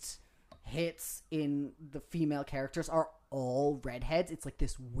greatest hits in the female characters are all redheads. It's like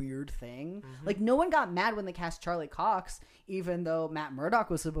this weird thing. Like, no one got mad when they cast Charlie Cox, even though Matt Murdock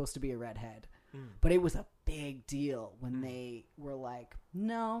was supposed to be a redhead. But it was a big deal when they were like,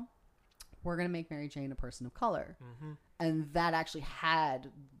 no, we're going to make Mary Jane a person of color. And that actually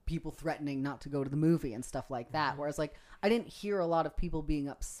had people threatening not to go to the movie and stuff like that. Whereas, like, I didn't hear a lot of people being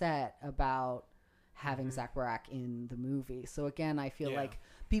upset about having Zach Braff in the movie. So again, I feel like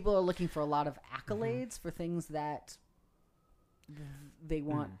people are looking for a lot of accolades for things that they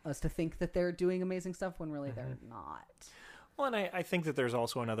want us to think that they're doing amazing stuff when really they're not. Well, and I think that there's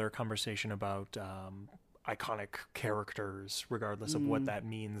also another conversation about iconic characters, regardless of what that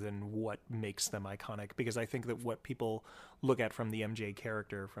means and what makes them iconic. Because I think that what people look at from the MJ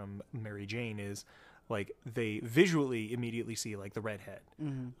character, from Mary Jane, is like they visually immediately see like the redhead.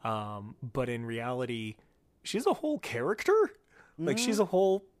 But in reality, she's a whole character. Like, she's a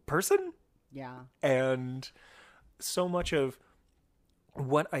whole person. Yeah. And so much of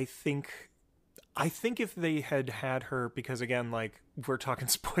what I think if they had her, because again, like, we're talking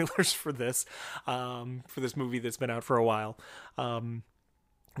spoilers for this movie that's been out for a while,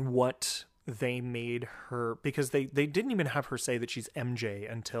 what they made her, because they didn't even have her say that she's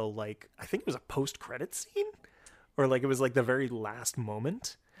MJ until, like, I think it was a post-credit scene, or like it was like the very last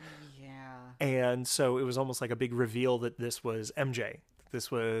moment. Yeah. And so it was almost like a big reveal that this was MJ. This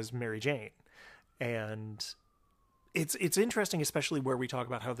was Mary Jane. And it's interesting, especially where we talk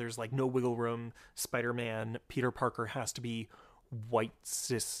about how there's like no wiggle room. Spider-Man, Peter Parker has to be white,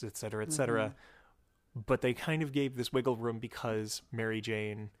 cis, et cetera, et cetera. But they kind of gave this wiggle room because Mary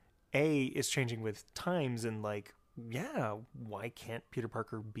Jane, is changing with times, and like, yeah, why can't Peter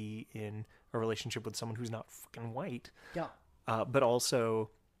Parker be in a relationship with someone who's not fucking white? Yeah. But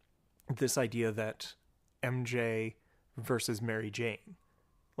also this idea that MJ versus Mary Jane.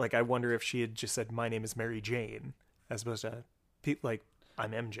 Like, I wonder if she had just said, my name is Mary Jane, as opposed to, like,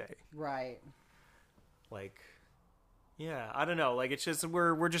 I'm MJ. Right. Like, yeah, I don't know. Like, it's just,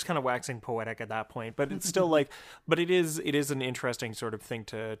 we're just kind of waxing poetic at that point. But it's still like, but it is an interesting sort of thing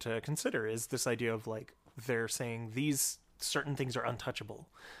to consider, is this idea of, like, they're saying these certain things are untouchable.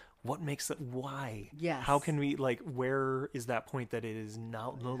 What makes it, why? Yes. How can we, like, where is that point that it is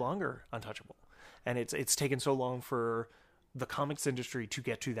no longer untouchable? And it's taken so long for the comics industry to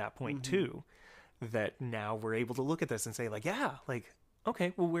get to that point too, that now we're able to look at this and say, like, yeah, like,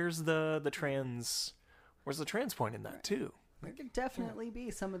 okay, well, where's the trans point in that too? There could definitely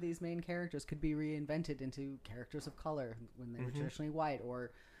be some of these main characters could be reinvented into characters of color when they were traditionally white,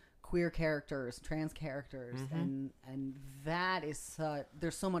 or queer characters, trans characters, and that is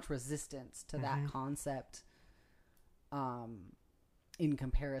there's so much resistance to that concept, in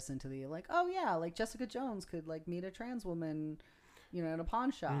comparison to the, like, oh yeah, like Jessica Jones could, like, meet a trans woman, in a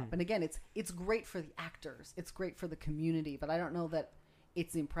pawn shop. And again, it's great for the actors, it's great for the community, but I don't know that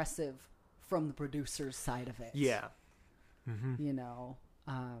it's impressive from the producer's side of it. Yeah.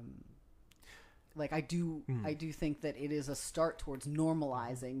 Like, I do think that it is a start towards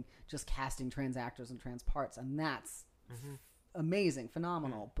normalizing just casting trans actors and trans parts, and that's amazing,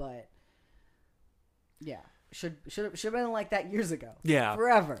 phenomenal. But yeah, should have been like that years ago. Yeah,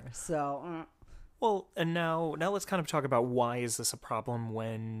 forever. So Well, and now let's kind of talk about why is this a problem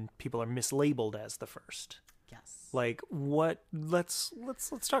when people are mislabeled as the first? Yes. Like, what? Let's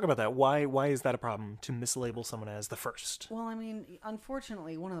talk about that. Why is that a problem to mislabel someone as the first? Well, I mean,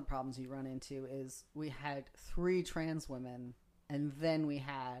 unfortunately, one of the problems you run into is we had 3 trans women, and then we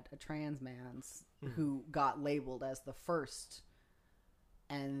had a trans man who got labeled as the first,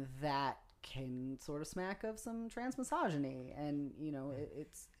 and that can sort of smack of some trans misogyny, and you know,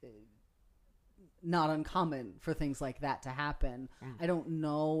 it's not uncommon for things like that to happen. I don't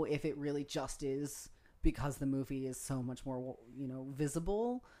know if it really just is because the movie is so much more, you know,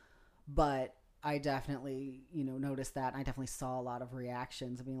 visible, but I definitely, you know, noticed that. I definitely saw a lot of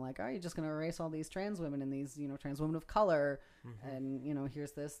reactions of being like, "Are you just going to erase all these trans women and these, you know, trans women of color?" And, you know,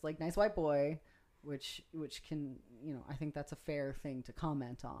 here's this like nice white boy, which can, you know, I think that's a fair thing to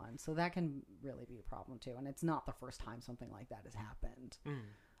comment on. So that can really be a problem too. And it's not the first time something like that has happened.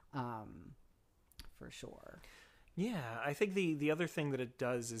 For sure. Yeah, I think the other thing that it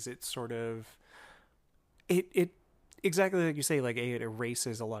does is it sort of it exactly like you say, like it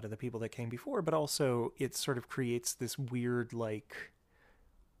erases a lot of the people that came before, but also it sort of creates this weird like,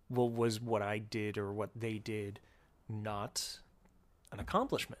 well, was what I did or what they did not an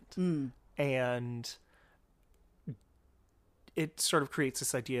accomplishment? And it sort of creates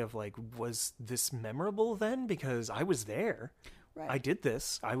this idea of like, was this memorable then? Because I was there. Right. I did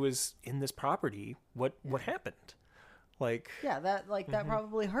this. I was in this property. What happened? Like, yeah, that that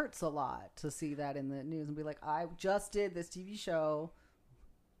probably hurts a lot to see that in the news and be like, I just did this TV show.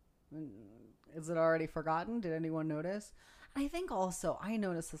 Is it already forgotten? Did anyone notice? I think also I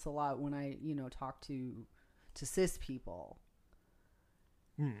notice this a lot when I, you know, talk to cis people.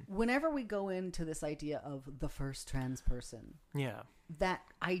 Whenever we go into this idea of the first trans person, yeah, that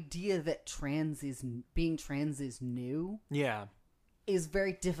idea that being trans is new, yeah, is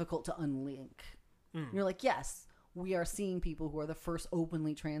very difficult to unlink. You're like, yes, we are seeing people who are the first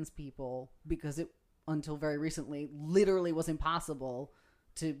openly trans people because it, until very recently, literally was impossible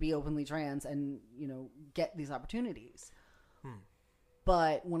to be openly trans and, you know, get these opportunities.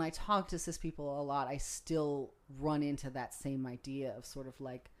 But when I talk to cis people a lot, I still run into that same idea of sort of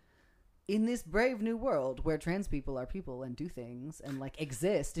like, in this brave new world where trans people are people and do things and like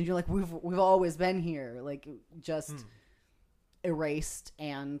exist, and you're like, we've always been here, like just erased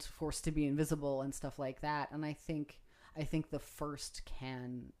and forced to be invisible and stuff like that. And I think the first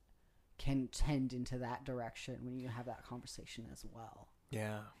can tend into that direction when you have that conversation as well.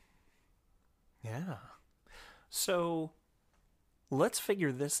 Yeah. So let's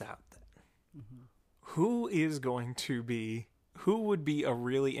figure this out then. Who would be a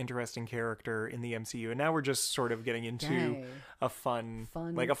really interesting character in the MCU? And now we're just sort of getting into the fun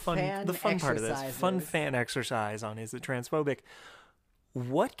part of this, fun fan exercise on is it transphobic?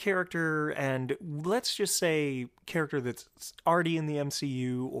 What character, and let's just say character that's already in the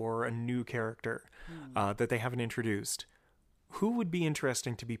MCU or a new character that they haven't introduced, who would be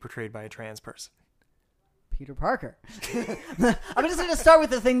interesting to be portrayed by a trans person? Peter Parker. I'm just going to start with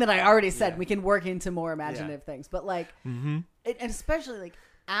the thing that I already said. Yeah. We can work into more imaginative things. But like, and especially like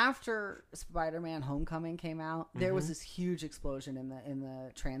after Spider-Man Homecoming came out, there was this huge explosion in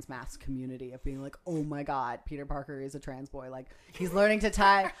the trans mass community of being like, oh my God, Peter Parker is a trans boy. Like he's learning to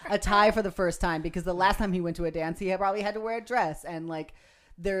tie a tie for the first time because the last time he went to a dance, he probably had to wear a dress. And like,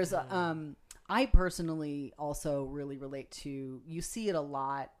 there's, I personally also really relate to, you see it a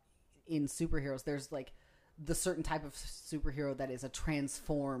lot in superheroes. There's like, the certain type of superhero that is a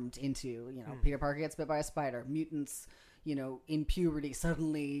transformed into, you know, Peter Parker gets bit by a spider, mutants, you know, in puberty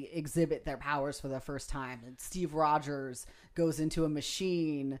suddenly exhibit their powers for the first time, and Steve Rogers goes into a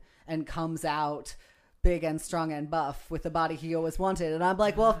machine and comes out big and strong and buff with the body he always wanted. And I'm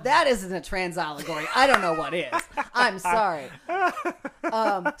like, well, if that isn't a trans allegory, I don't know what is. I'm sorry.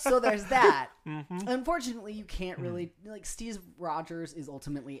 So there's that. Unfortunately, you can't really, like, Steve Rogers is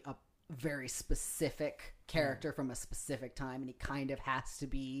ultimately a very specific character from a specific time, and he kind of has to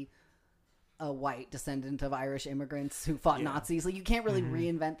be a white descendant of Irish immigrants who fought Nazis. Like, you can't really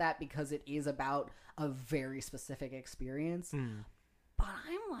reinvent that because it is about a very specific experience. But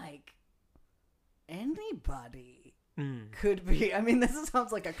I'm like, anybody could be. I mean, this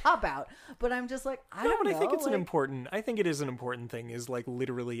sounds like a cop-out, but I'm just like, I don't know. I think it's I think it is an important thing, is like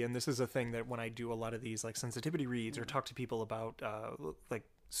literally, and this is a thing that when I do a lot of these like sensitivity reads or talk to people about like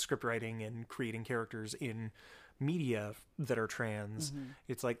script writing and creating characters in media that are trans,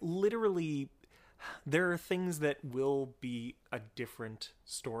 it's like literally there are things that will be a different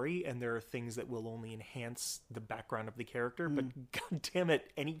story, and there are things that will only enhance the background of the character. But god damn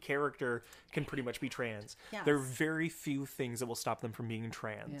it, any character can pretty much be trans. Yes. There are very few things that will stop them from being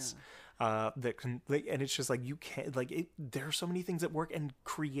trans. That can, and it's just like you can't there are so many things that work and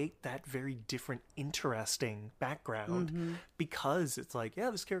create that very different, interesting background because it's like,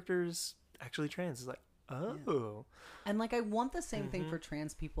 yeah, this character is actually trans. It's like, oh, And like, I want the same thing for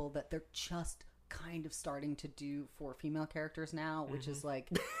trans people that they're just kind of starting to do for female characters now, which is like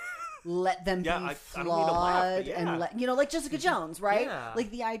let them Yeah, be I don't mean to laugh, flawed but yeah. and like Jessica Jones, right? Yeah. Like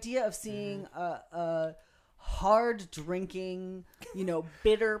the idea of seeing a hard drinking,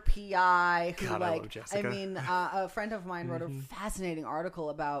 bitter PI who God, I love Jessica. a friend of mine wrote a fascinating article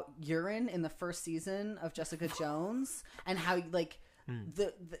about urine in the first season of Jessica Jones and how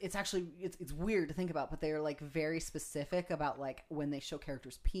it's actually it's weird to think about, but they are like very specific about like when they show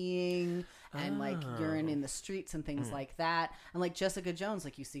characters peeing and like urine in the streets and things like that. And like Jessica Jones,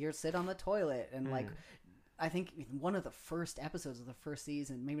 like you see her sit on the toilet and like I think one of the first episodes of the first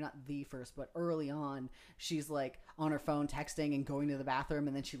season, maybe not the first, but early on, she's like on her phone texting and going to the bathroom,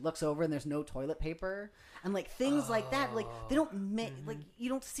 and then she looks over and there's no toilet paper, and like things like that. Like they don't make like you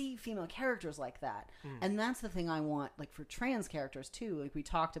don't see female characters like that, and that's the thing I want like for trans characters too. Like we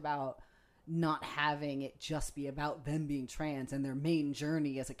talked about not having it just be about them being trans and their main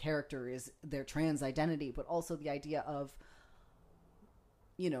journey as a character is their trans identity, but also the idea of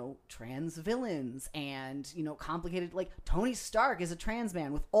trans villains and, complicated, like Tony Stark is a trans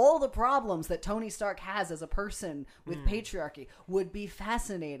man with all the problems that Tony Stark has as a person with patriarchy would be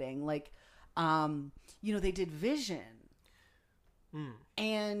fascinating. Like, they did Vision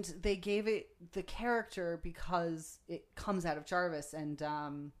and they gave it the character because it comes out of Jarvis and,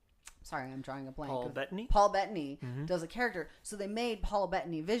 sorry, I'm drawing a blank. Paul Bettany does a character. So they made Paul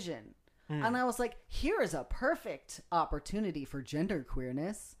Bettany Vision. And I was like, here is a perfect opportunity for gender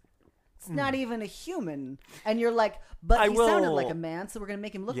queerness. It's not even a human. And you're like, but he sounded like a man, so we're going to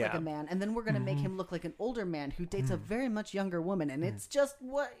make him look like a man. And then we're going to make him look like an older man who dates a very much younger woman. And it's just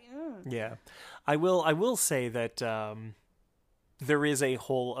what... Yeah. I will say that there is a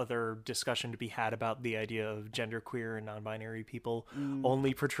whole other discussion to be had about the idea of genderqueer and non-binary people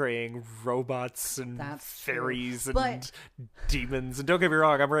only portraying robots and fairies and demons. And don't get me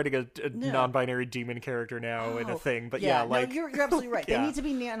wrong, I'm writing a non-binary demon character now in a thing. But you're absolutely right. They need to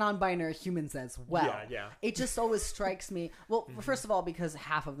be non-binary humans as well. Yeah. It just always strikes me. Well, first of all, because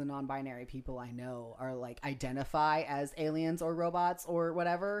half of the non-binary people I know are like identify as aliens or robots or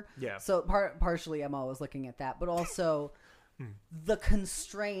whatever. Yeah. So partially, I'm always looking at that, but also. The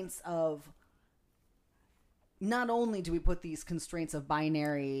constraints of not only do we put these constraints of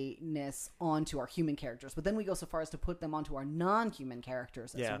binariness onto our human characters, but then we go so far as to put them onto our non-human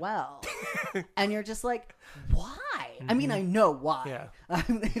characters as well. And you're just like, why? I mean, I know why. Yeah.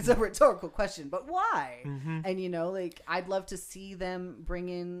 It's a rhetorical question, but why? And, like, I'd love to see them bring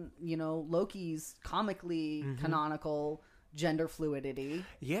in, Loki's comically canonical gender fluidity,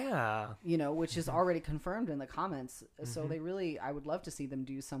 which is already confirmed in the comments. So I would love to see them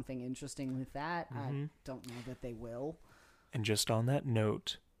do something interesting with that. I don't know that they will. And just on that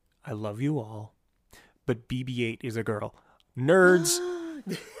note, I love you all, but BB-8 is a girl. Nerds.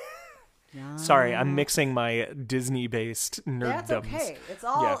 Sorry, I'm mixing my Disney-based nerddom. That's okay. It's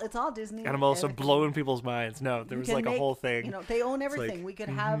all Disney. And I'm also blowing people's minds. No, there was like a whole thing. They own everything. We could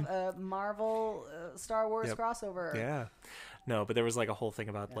have a Marvel Star Wars crossover. Yeah. No, but there was like a whole thing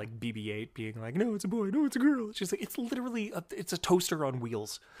about like BB-8 being like, no, it's a boy, no, it's a girl. It's just like, it's literally it's a toaster on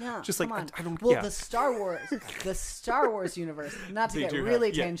wheels. Yeah, just like I don't. Well, the Star Wars universe. Not to get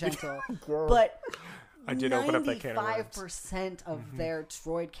really tangential, but I did open up that can of worms. 95% of their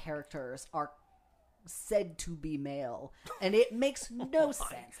droid characters are said to be male, and it makes no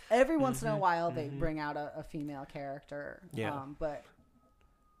sense. Every once in a while, they bring out a female character. But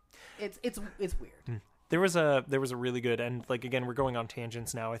it's weird. There was a really good, and like again, we're going on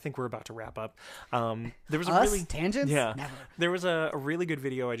tangents now. I think we're about to wrap up. There was tangents. Yeah, never. There was a really good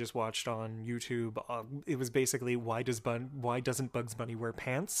video I just watched on YouTube. It was basically why doesn't Bugs Bunny wear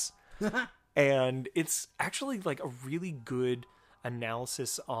pants? And it's actually like a really good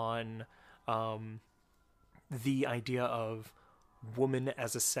analysis on the idea of woman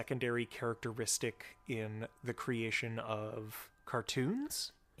as a secondary characteristic in the creation of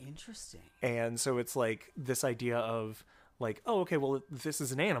cartoons. Interesting. And so it's like this idea of like, oh, okay, well, this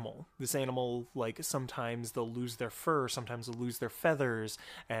is an animal. This animal, like, sometimes they'll lose their fur, sometimes they'll lose their feathers,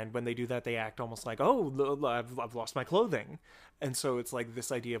 and when they do that, they act almost like, oh, I've lost my clothing. And so it's like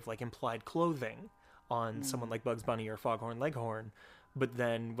this idea of like implied clothing on someone like Bugs Bunny or Foghorn Leghorn. But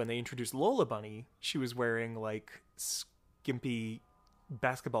then when they introduced Lola Bunny, she was wearing like skimpy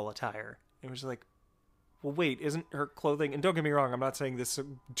basketball attire. It was like, well, wait, isn't her clothing... And don't get me wrong, I'm not saying this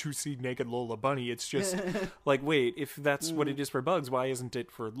to see naked Lola Bunny. It's just like, wait, if that's what it is for Bugs, why isn't it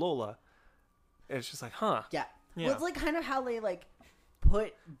for Lola? And it's just like, huh. Yeah. Yeah. Well, it's like kind of how they like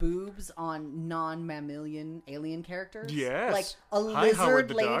put boobs on non-mammalian alien characters. Yes. Like a Hi, Howard lizard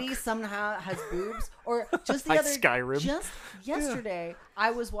the lady Duck. somehow has boobs. Or just the Hi, other... Skyrim. Just yesterday,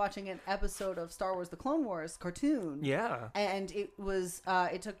 I was watching an episode of Star Wars The Clone Wars cartoon. Yeah. And it was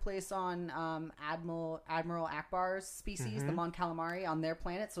it took place on Admiral Akbar's species, the Mon Calamari, on their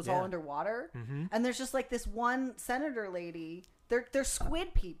planet, so it's all Yeah. underwater. And there's just like this one senator lady. They're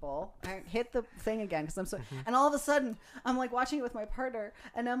squid people. I hit the thing again because I'm so. And all of a sudden, I'm like watching it with my partner,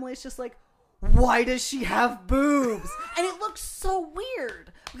 and Emily's just like, "Why does she have boobs?" And it looks so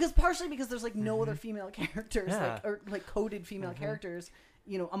weird partially because there's like no other female characters, Yeah. like coded female characters,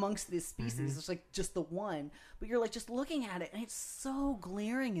 amongst this species. It's like just the one. But you're like just looking at it, and it's so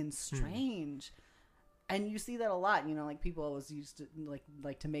glaring and strange. And you see that a lot, like people always used to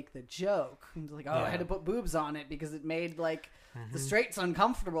like to make the joke, like, oh, I had to put boobs on it because it made like the straights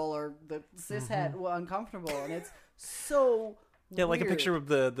uncomfortable or the cishet uncomfortable, and it's so Yeah, like a weird. picture of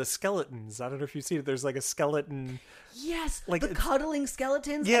the skeletons. I don't know if you've seen it. There's like a skeleton. Yes, Like, the it's- cuddling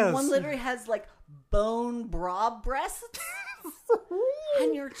skeletons, Yes. and one literally has like bone bra breasts,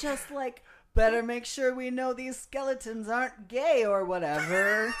 and you're just like, better make sure we know these skeletons aren't gay or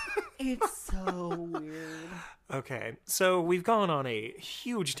whatever. It's so weird. Okay, so we've gone on a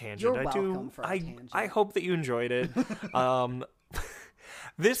huge tangent. You're welcome for a I tangent. hope that you enjoyed it.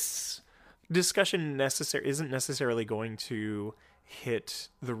 This discussion isn't necessarily going to hit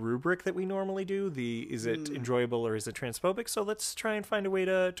the rubric that we normally do. Is it enjoyable or is it transphobic? So let's try and find a way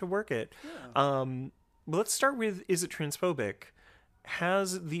to work it. Let's start with, is it transphobic?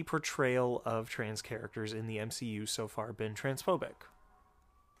 Has the portrayal of trans characters in the MCU so far been transphobic?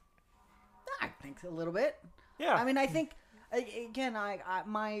 I think a little bit. Yeah. I mean, I think again,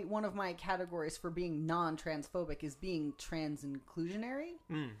 one of my categories for being non-transphobic is being trans inclusionary.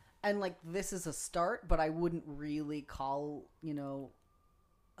 And like this is a start, but I wouldn't really call,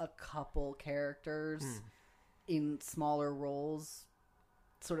 a couple characters in smaller roles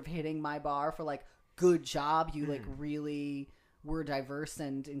sort of hitting my bar for like, good job, you like really were diverse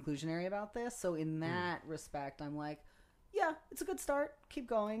and inclusionary about this. So in that respect, I'm like, yeah, it's a good start. Keep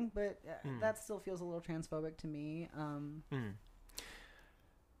going, but that still feels a little transphobic to me.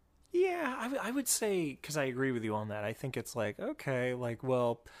 Yeah, I would say, because I agree with you on that. I think it's like, okay, like,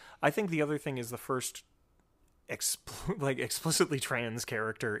 well, I think the other thing is the first explicitly trans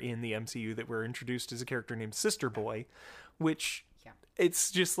character in the MCU that we're introduced is a character named Sister Boy, which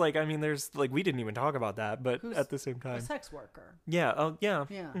it's just like, I mean, there's like, we didn't even talk about that, but at the same time, A sex worker. yeah, yeah.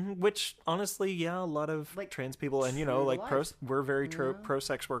 Yeah. Which honestly, yeah, a lot of Like, trans people, and true like life. we're very pro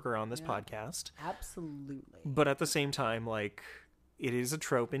sex worker on this podcast, Absolutely. but at the same time, like, it is a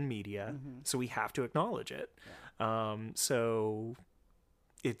trope in media, so we have to acknowledge it. So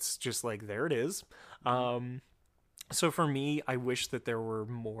it's just like, there it is. So for me, I wish that there were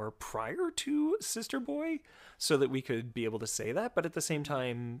more prior to Sister Boy so that we could be able to say that. But at the same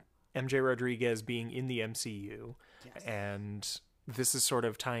time, MJ Rodriguez being in the MCU, and this is sort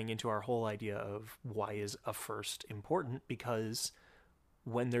of tying into our whole idea of why is a first important, because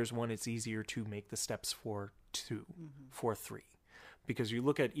when there's one, it's easier to make the steps for two, for three. Because you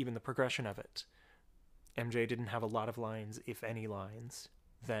look at even the progression of it. MJ didn't have a lot of lines, if any lines.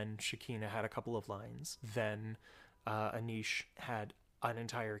 Then Shakina had a couple of lines. Then Anish had an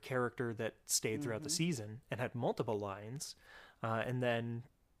entire character that stayed throughout the season and had multiple lines. And then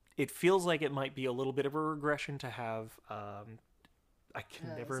it feels like it might be a little bit of a regression to have... I can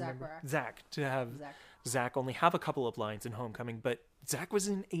never Zach remember. Braff. Zach. To have Zach. Zach only have a couple of lines in Homecoming, but Zach was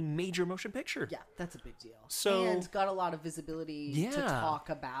in a major motion picture. Yeah, that's a big deal. So- and got a lot of visibility to Yeah. talk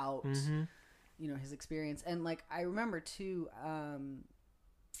about, his experience. And like I remember too,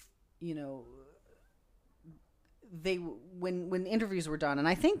 they when interviews were done, and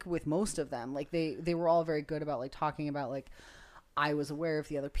I think with most of them, like they were all very good about like talking about like, I was aware of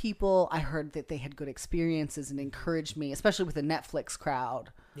the other people. I heard that they had good experiences and encouraged me, especially with the Netflix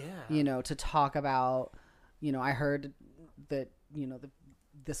crowd. Yeah. To talk about, I heard that,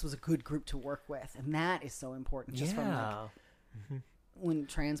 this was a good group to work with. And that is so important. Just from like, when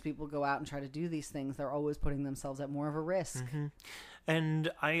trans people go out and try to do these things, they're always putting themselves at more of a risk.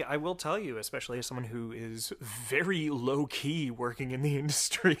 And I will tell you, especially as someone who is very low key working in the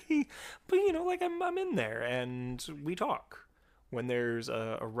industry, but like I'm in there and we talk. When there's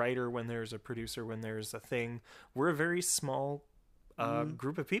a writer, when there's a producer, when there's a thing, we're a very small a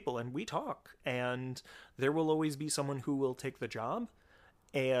group of people, and we talk, and there will always be someone who will take the job.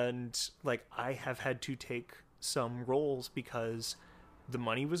 And like, I have had to take some roles because the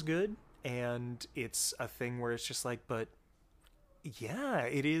money was good, and it's a thing where it's just like, but yeah,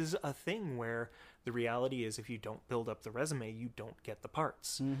 it is a thing where the reality is if you don't build up the resume, you don't get the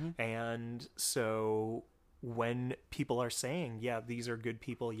parts. And so when people are saying, yeah, these are good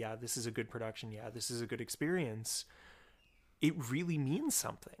people, yeah, this is a good production, yeah, this is a good experience, it really means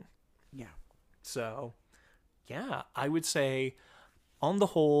something. Yeah. So, yeah, I would say on the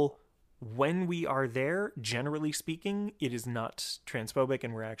whole, when we are there, generally speaking, it is not transphobic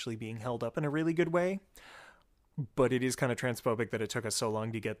and we're actually being held up in a really good way. But it is kind of transphobic that it took us so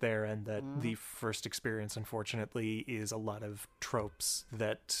long to get there, and that the first experience, unfortunately, is a lot of tropes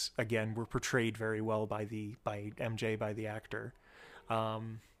that, again, were portrayed very well by MJ, by the actor.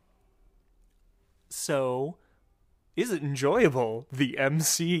 So, is it enjoyable, the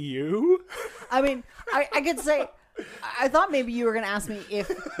MCU? I mean, I could say, I thought maybe you were going to ask me if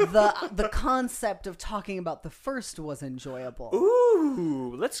the concept of talking about the first was enjoyable.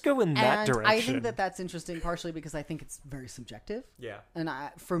 Ooh, let's go in that direction. I think that that's interesting, partially because I think it's very subjective. Yeah. And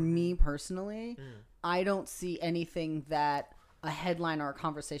for me personally, I don't see anything that a headline or a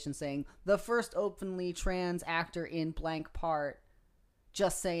conversation saying, the first openly trans actor in blank part,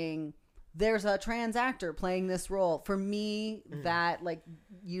 just saying, there's a trans actor playing this role. For me, that, like,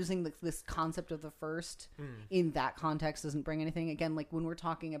 using this concept of the first in that context doesn't bring anything. Again, like, when we're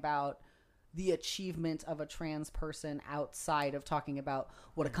talking about the achievement of a trans person outside of talking about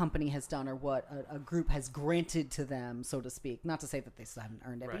what a company has done or what a group has granted to them, so to speak. Not to say that they still haven't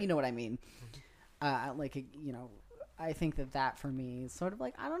earned it, but you know what I mean. I think that for me is sort of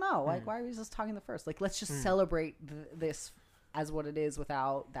like, I don't know. Like, why are we just talking the first? Like, let's just celebrate this as what it is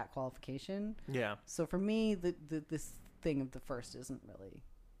without that qualification. Yeah. So for me, this thing of the first isn't really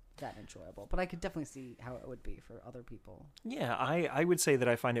that enjoyable, but I could definitely see how it would be for other people. Yeah, I would say that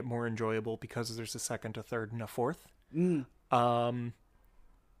I find it more enjoyable because there's a second, a third, and a fourth. I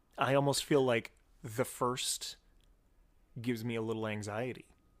almost feel like the first gives me a little anxiety.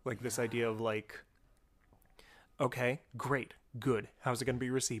 Like this idea of like, okay, great, good. How's it going to be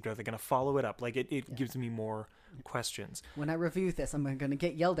received? Are they going to follow it up? Like it gives me more questions. When I review this, I'm going to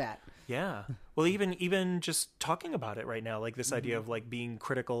get yelled at. Yeah. Well, even just talking about it right now, like this idea of like being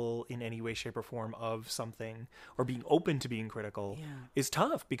critical in any way, shape, or form of something, or being open to being critical is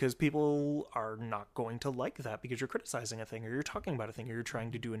tough because people are not going to like that because you're criticizing a thing or you're talking about a thing or you're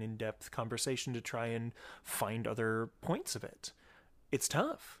trying to do an in-depth conversation to try and find other points of it. It's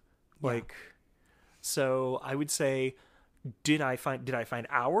tough. Like, so I would say, did I find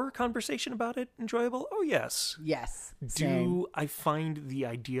our conversation about it enjoyable? Oh, yes. Yes. Do I find the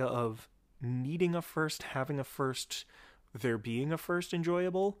idea of needing a first, having a first, there being a first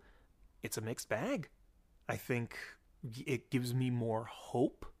enjoyable? It's a mixed bag. I think it gives me more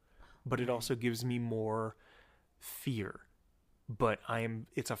hope, but it also gives me more fear. But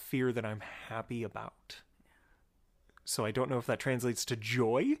it's a fear that I'm happy about. So I don't know if that translates to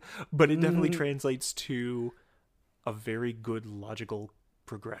joy, but it definitely translates to a very good logical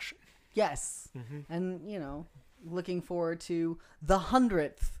progression. Yes. And, looking forward to the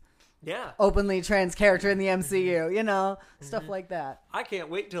 100th Yeah. openly trans character in the MCU, you know, stuff like that. I can't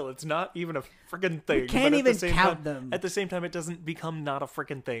wait till it's not even a freaking thing. We can't but at the even same count time, them. At the same time, it doesn't become not a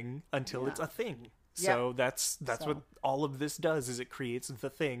freaking thing until it's a thing. So that's what all of this does, is it creates the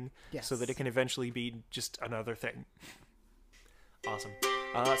thing so that it can eventually be just another thing. Awesome.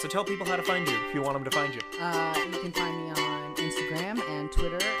 So tell people how to find you if you want them to find you. You can find me on Instagram and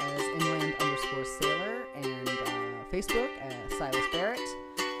Twitter as inland_sailor and Facebook as Silas Barrett.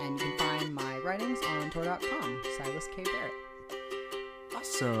 And you can find my writings on Tor.com, Silas K. Barrett.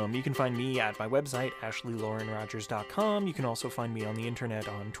 Awesome. You can find me at my website, ashleylaurenrogers.com. You can also find me on the internet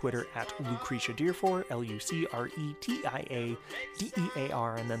on Twitter at Lucretia Dearfor, LucretiaDear,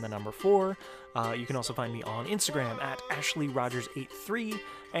 and then the number 4. You can also find me on Instagram at AshleyRogers83.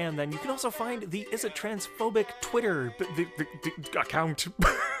 And then you can also find the Is It Transphobic Twitter the account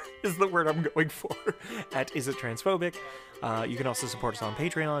is the word I'm going for, at Is It Transphobic. You can also support us on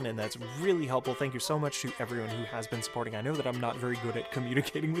Patreon, and that's really helpful. Thank you so much to everyone who has been supporting. I know that I'm not very good at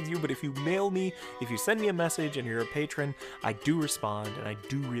communicating with you, but if you mail me, if you send me a message and you're a patron, I do respond, and I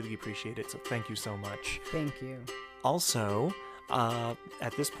do really appreciate it, so thank you so much. Thank you. Also,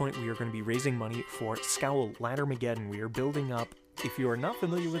 at this point, we are going to be raising money for Scowl Laddermageddon. We are building up. If you are not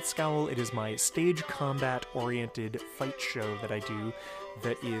familiar with Scowl, it is my stage combat-oriented fight show that I do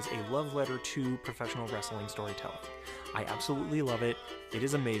that is a love letter to professional wrestling storytelling. I absolutely love it. It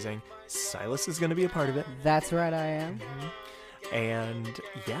is amazing. Silas is going to be a part of it. That's right, I am. And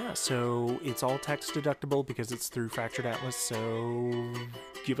yeah, so it's all tax deductible because it's through Fractured Atlas, so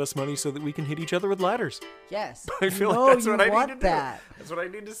give us money so that we can hit each other with ladders. Yes. I feel No, like that's you what I need want to do. that. That's what I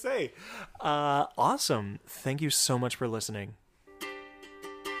need to say. Awesome. Thank you so much for listening.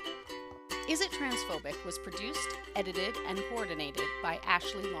 Is It Transphobic was produced, edited, and coordinated by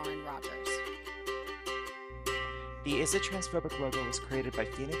Ashley Lauren Rogers. The Is It Transphobic logo was created by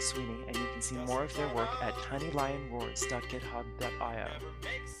Phoenix Sweeney, and you can see more of their work at tinylionroars.github.io.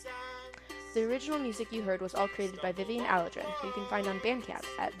 The original music you heard was all created by Vivian Alladrin, who you can find on Bandcamp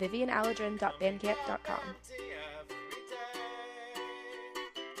at vivianalladrin.bandcamp.com.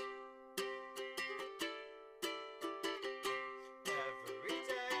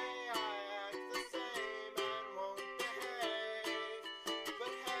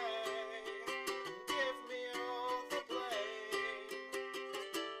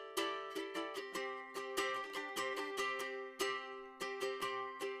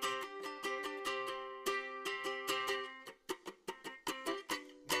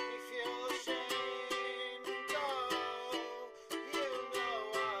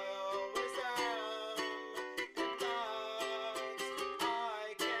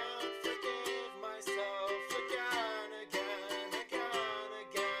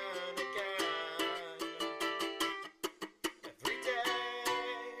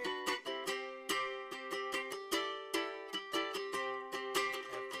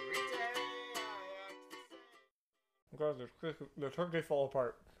 God, the turkey fall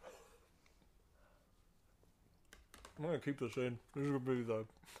apart. I'm gonna keep this in. This is gonna be the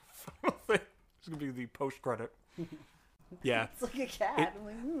final thing. This is gonna be the post credit. Yeah. It's like a cat.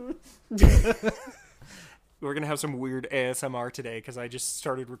 I'm like, We're gonna have some weird ASMR today because I just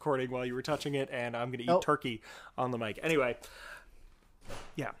started recording while you were touching it, and I'm gonna eat Oh. turkey on the mic. Anyway,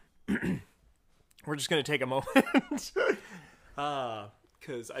 yeah. We're just gonna take a moment.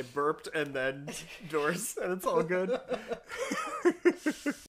 Because I burped and then Doris, and it's all good.